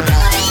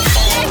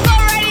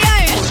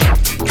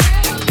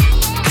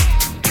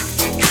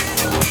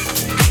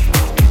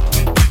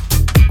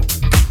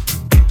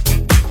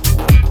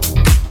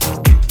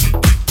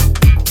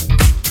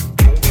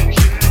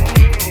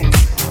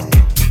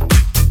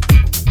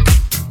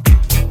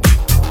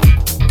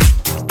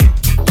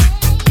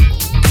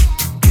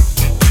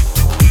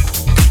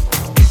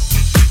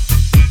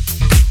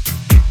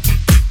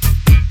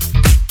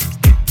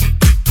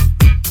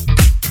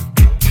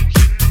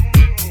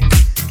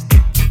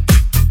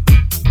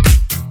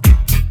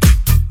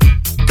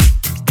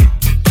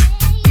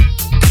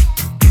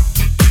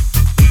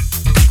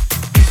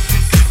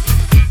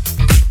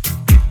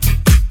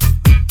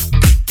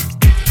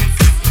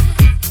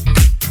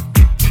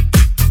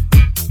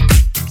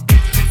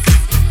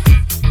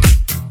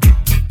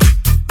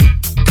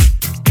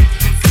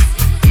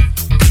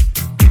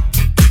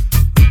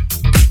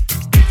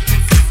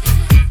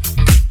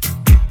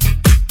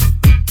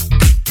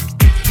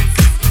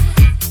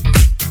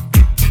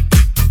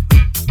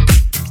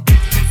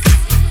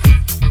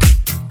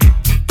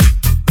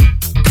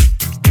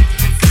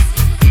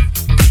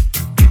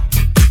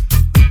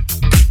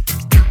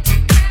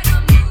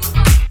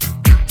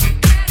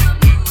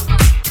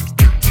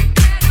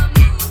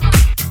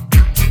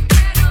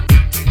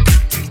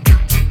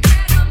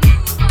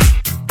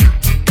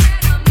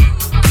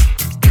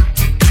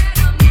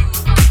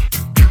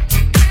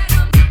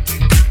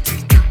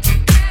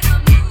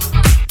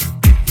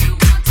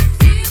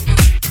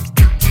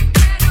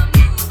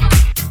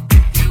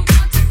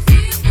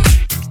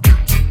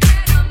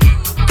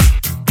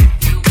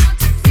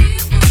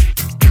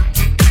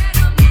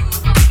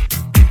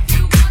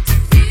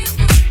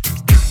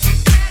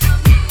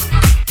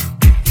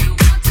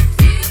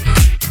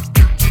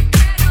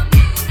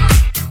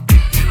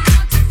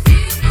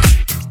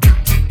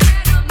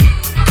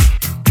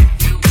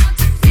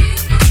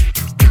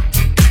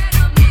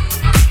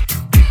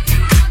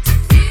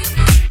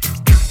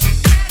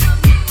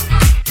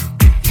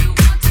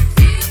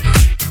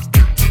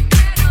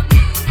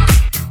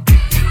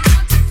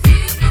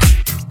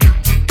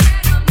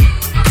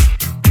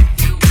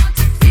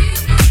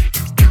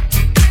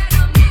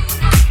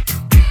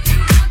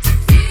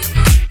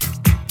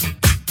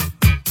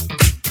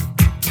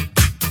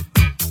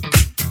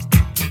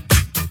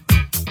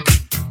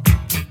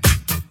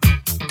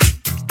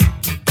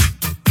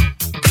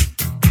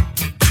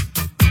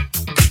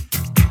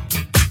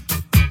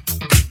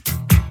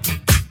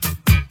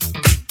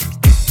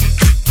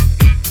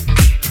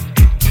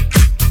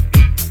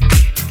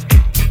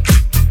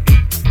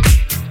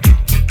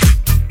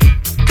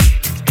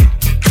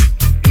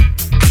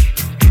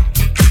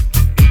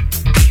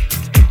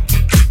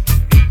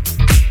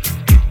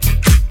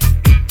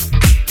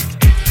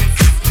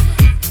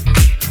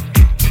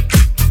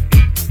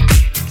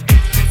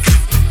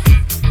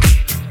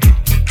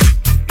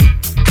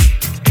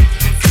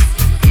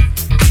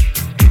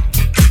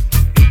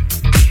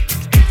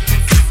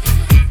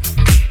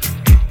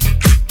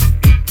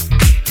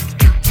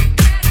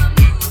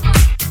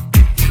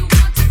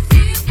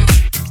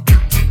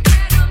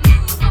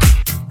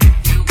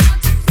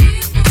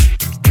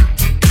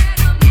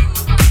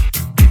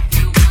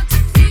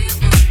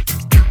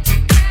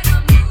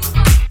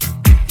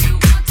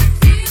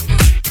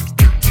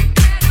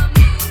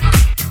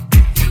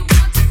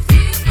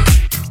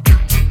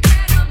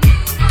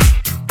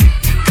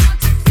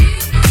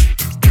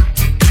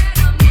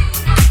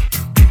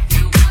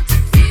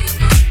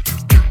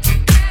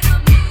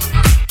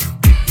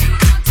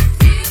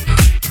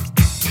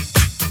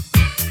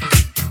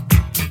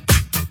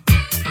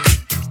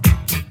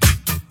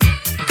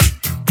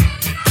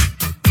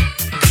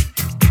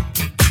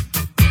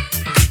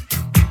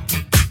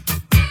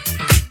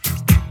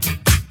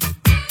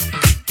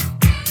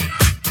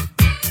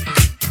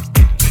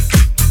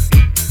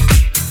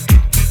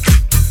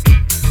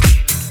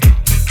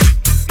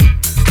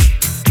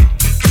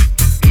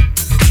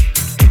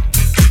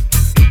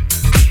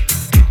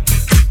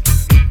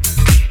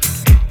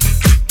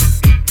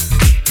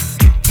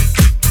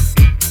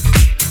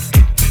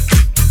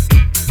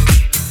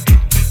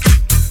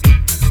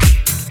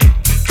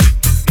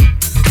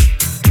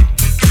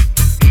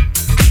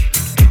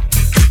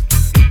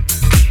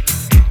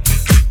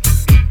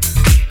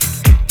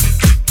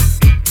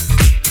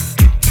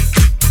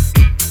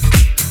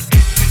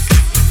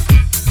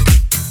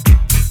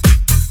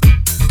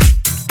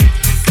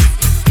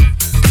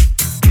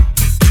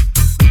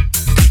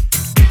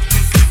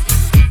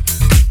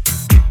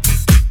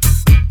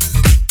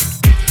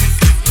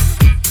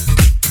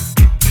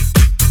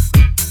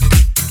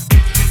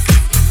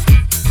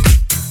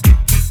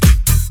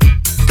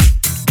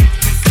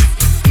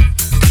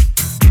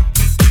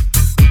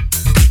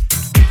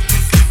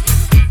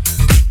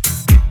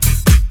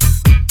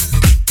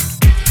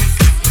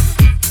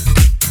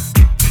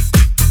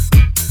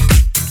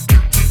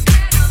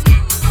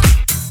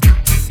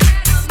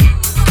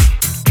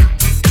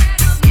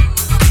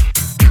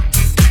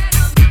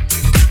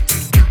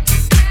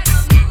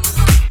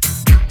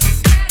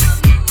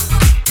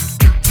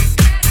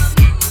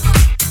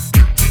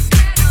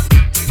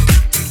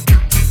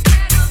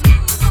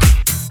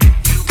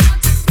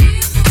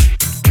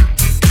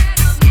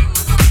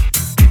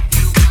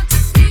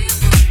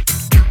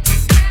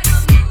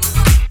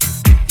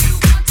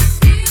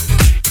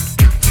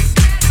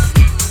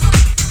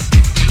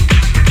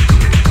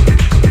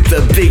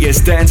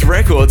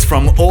 records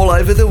from all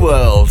over the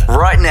world.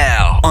 Right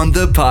now on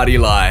The Party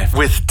Life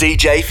with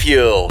DJ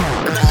Fuel.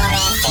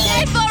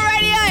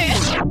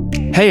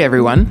 Hey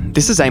everyone,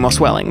 this is Amos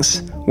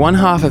Wellings, one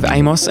half of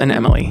Amos and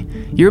Emily.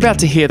 You're about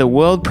to hear the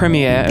world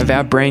premiere of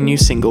our brand new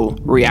single,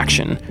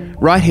 Reaction,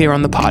 right here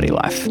on The Party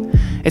Life.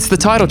 It's the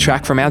title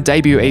track from our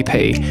debut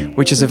EP,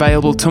 which is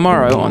available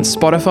tomorrow on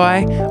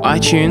Spotify,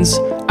 iTunes,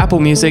 Apple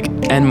Music,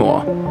 and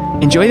more.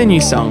 Enjoy the new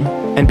song,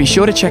 and be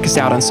sure to check us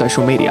out on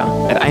social media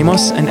at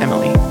Amos and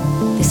Emily.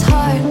 This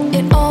heart,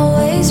 it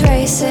always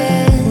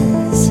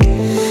races,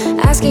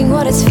 asking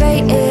what its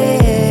fate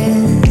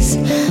is,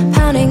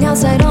 pounding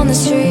outside on the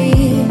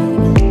street,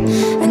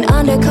 and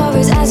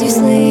undercovers as you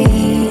sleep.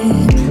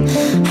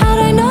 How'd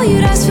I know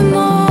you'd ask for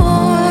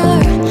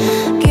more,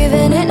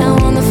 giving it now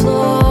on the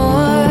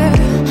floor?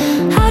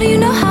 How do you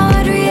know how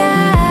I'd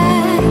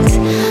react,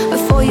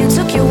 before you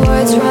took your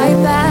words right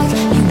back?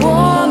 You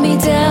wore me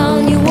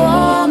down, you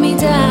wore me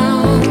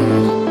down.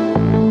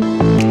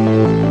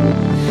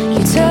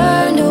 You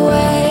turned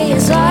away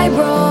as I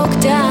broke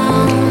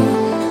down.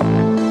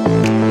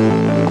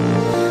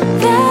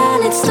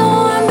 Then it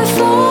stormed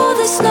before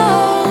the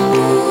snow,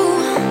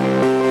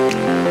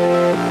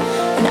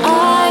 and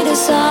I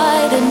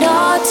decided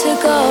not to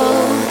go.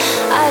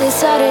 I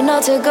decided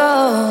not to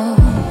go.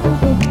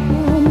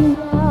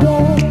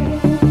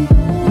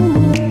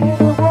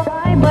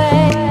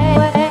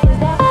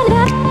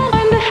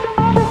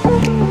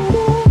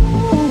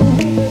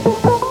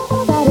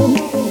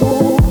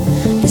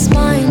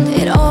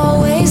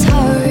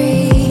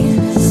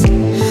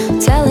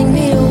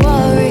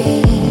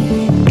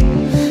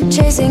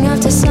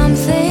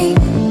 Something,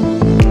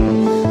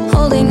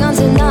 holding on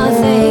to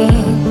nothing.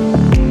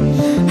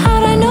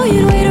 How'd I know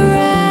you'd wait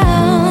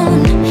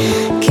around,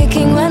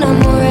 kicking when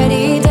I'm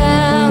already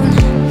down?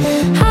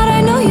 How'd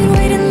I know you'd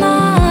wait in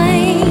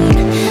line,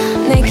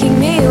 making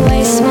me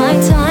waste my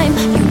time?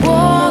 You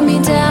wore me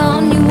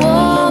down, you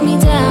wore me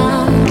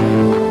down.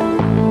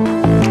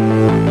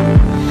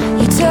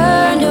 You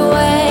turned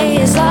away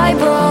as I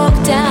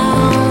broke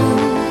down.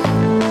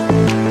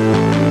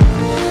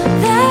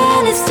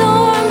 Then it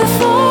stormed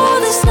before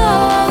the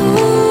snow,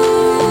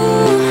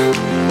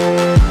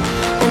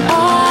 and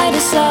I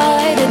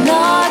decided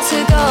not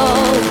to go.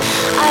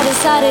 I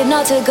decided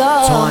not to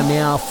go. Time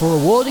now for a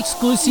world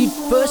exclusive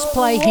first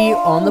play here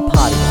on The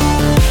Party.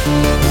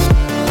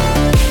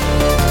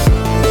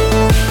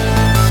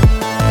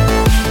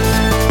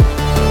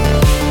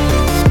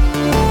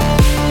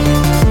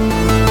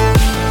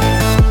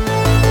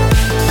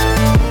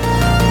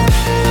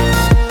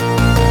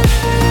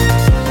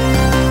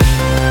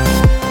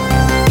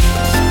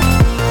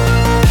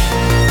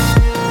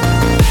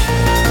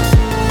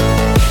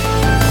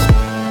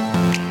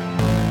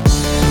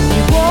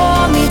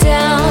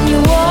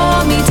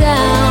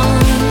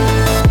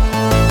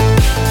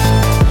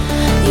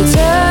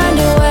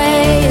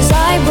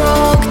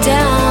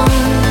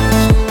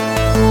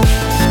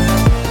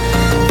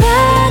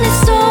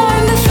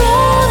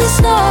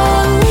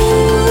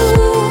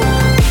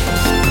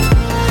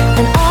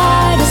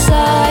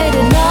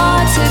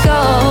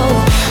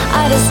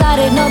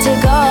 Not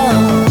to go.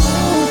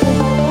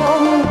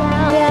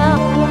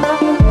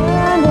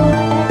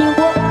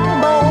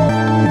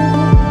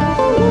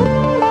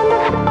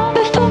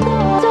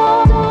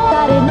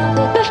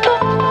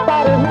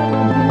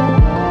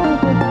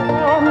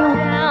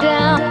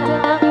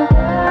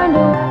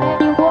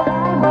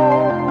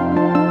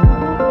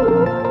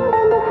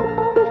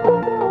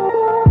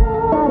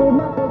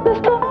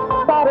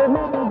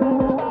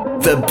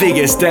 The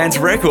biggest dance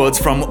records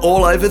from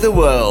all over the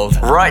world.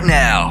 Right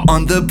now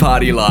on The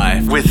Party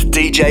Life with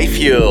DJ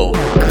Fuel.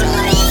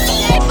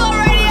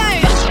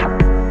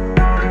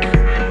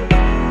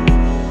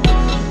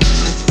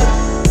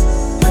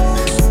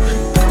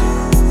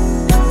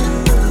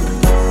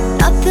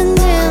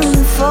 Nothing's in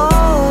the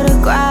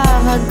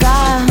photograph. I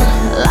got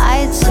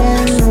lights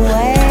in the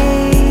way.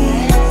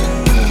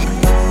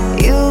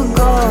 You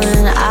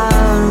going out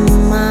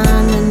of my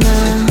mind,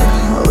 and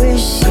I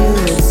wish you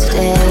would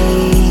stay.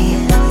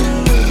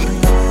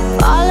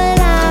 Falling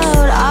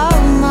out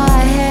of my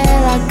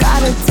head, I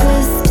got a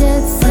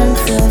twisted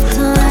sense of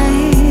time.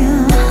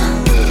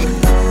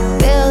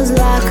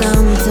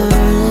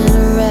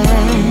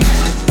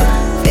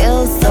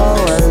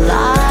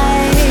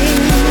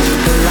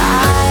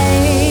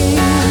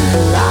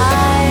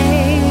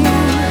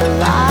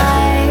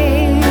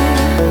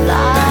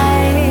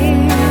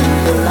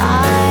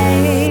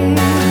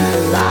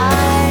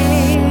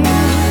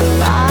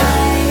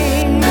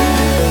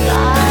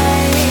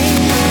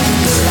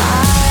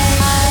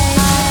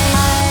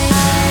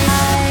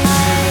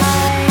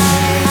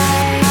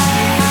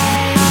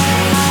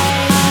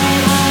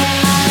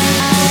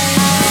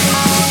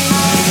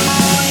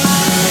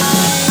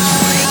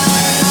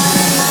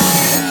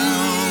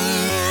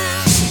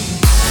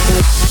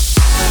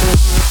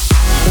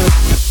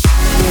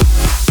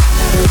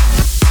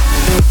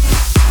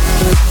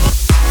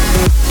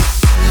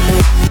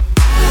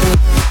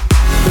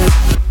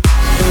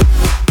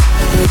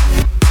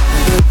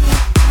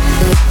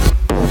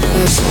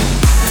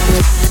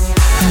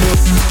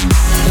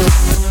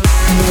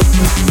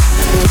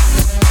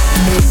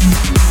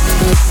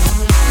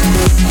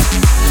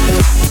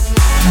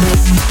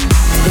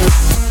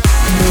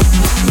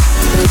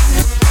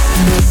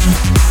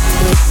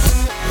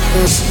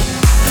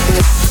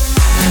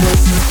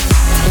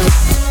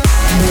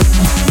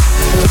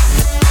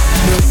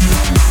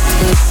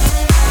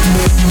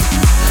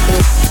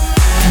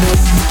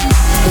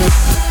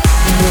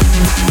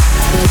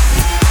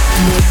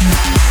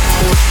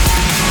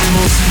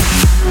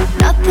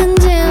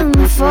 Nothing's in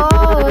the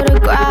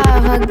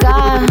photograph. I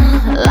got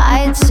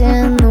lights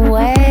in the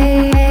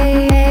way.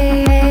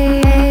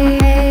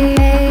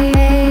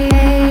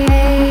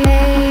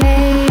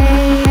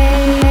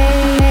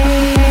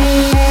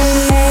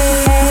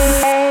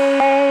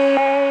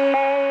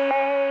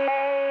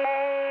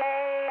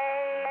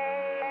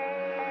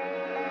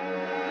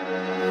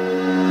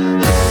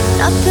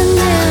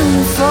 Nothing's in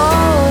the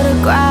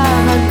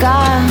photograph. I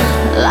got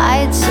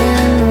lights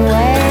in the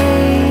way.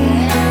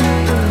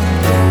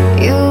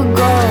 You're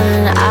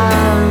going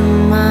out of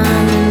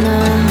mine and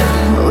I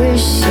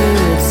wish you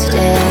would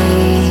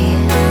stay.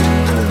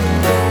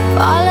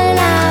 Falling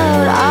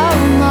out of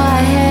my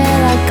head,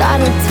 I got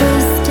a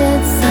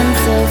twisted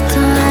sense of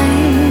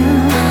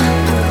time.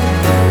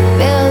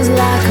 Feels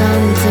like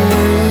I'm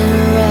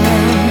turning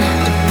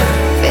red.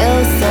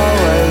 Feels so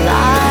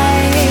alive.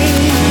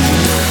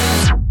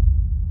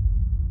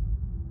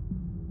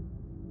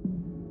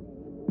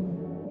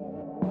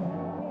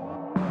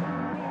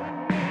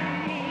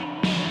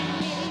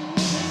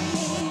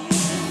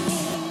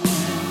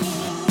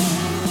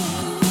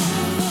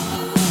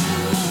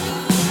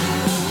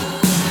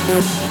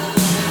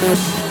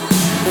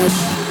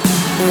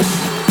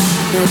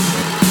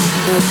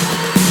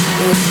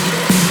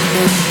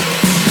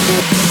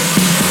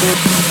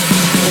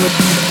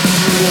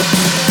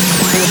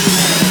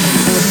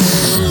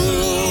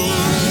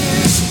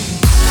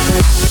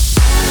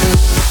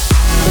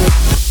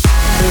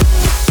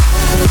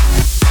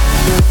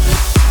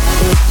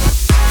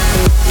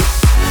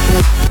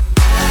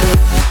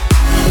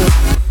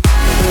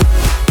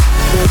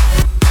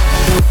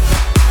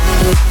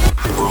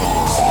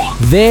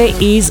 There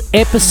is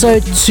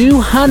episode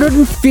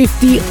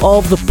 250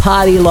 of The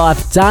Party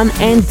Life done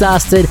and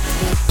dusted.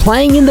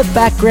 Playing in the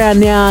background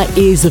now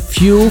is a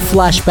Fuel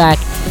flashback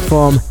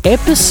from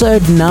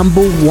episode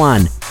number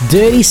 1.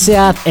 Dirty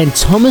South and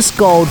Thomas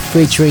Gold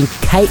featuring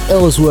Kate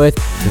Ellsworth.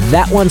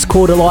 That one's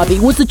called Alive. It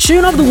was the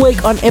tune of the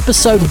week on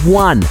episode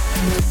 1.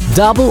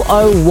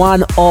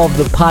 001 of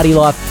The Party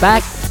Life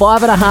back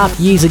 5.5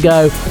 years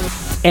ago.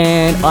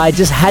 And I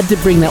just had to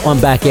bring that one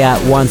back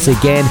out once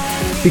again.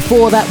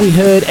 Before that, we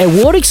heard a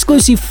award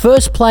exclusive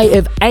first play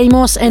of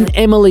Amos and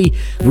Emily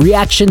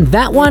Reaction.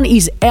 That one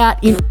is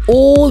out in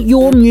all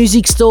your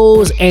music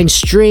stores and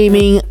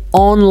streaming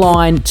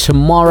online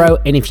tomorrow.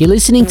 And if you're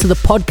listening to the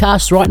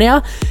podcast right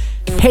now,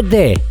 head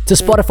there to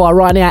Spotify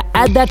right now,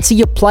 add that to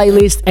your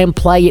playlist and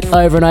play it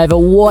over and over.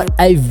 What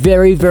a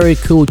very, very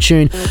cool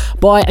tune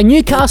by a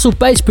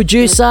Newcastle-based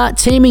producer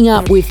teaming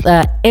up with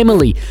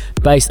Emily,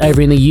 based over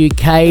in the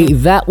UK.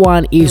 That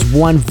one is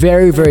one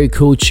very, very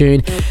cool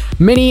tune.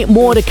 Many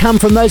more to come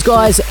from those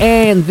guys.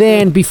 And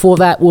then before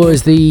that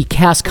was the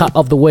House Cut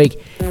of the Week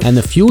and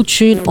the Fuel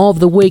tune of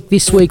the week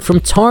this week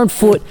from Torrent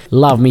Foot,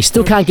 Love Me.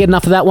 Still can't get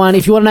enough of that one.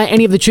 If you want to know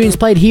any of the tunes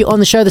played here on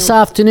the show this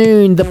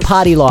afternoon,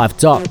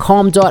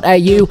 thepartylife.com.au.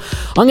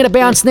 I'm going to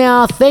bounce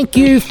now. Thank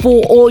you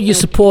for all your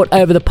support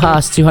over the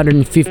past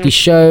 250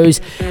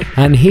 shows.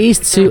 And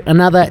here's to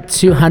another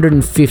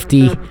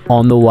 250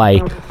 on the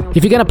way.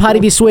 If you're going to party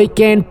this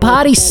weekend,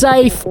 party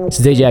safe. It's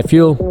DJ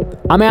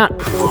Fuel. I'm out.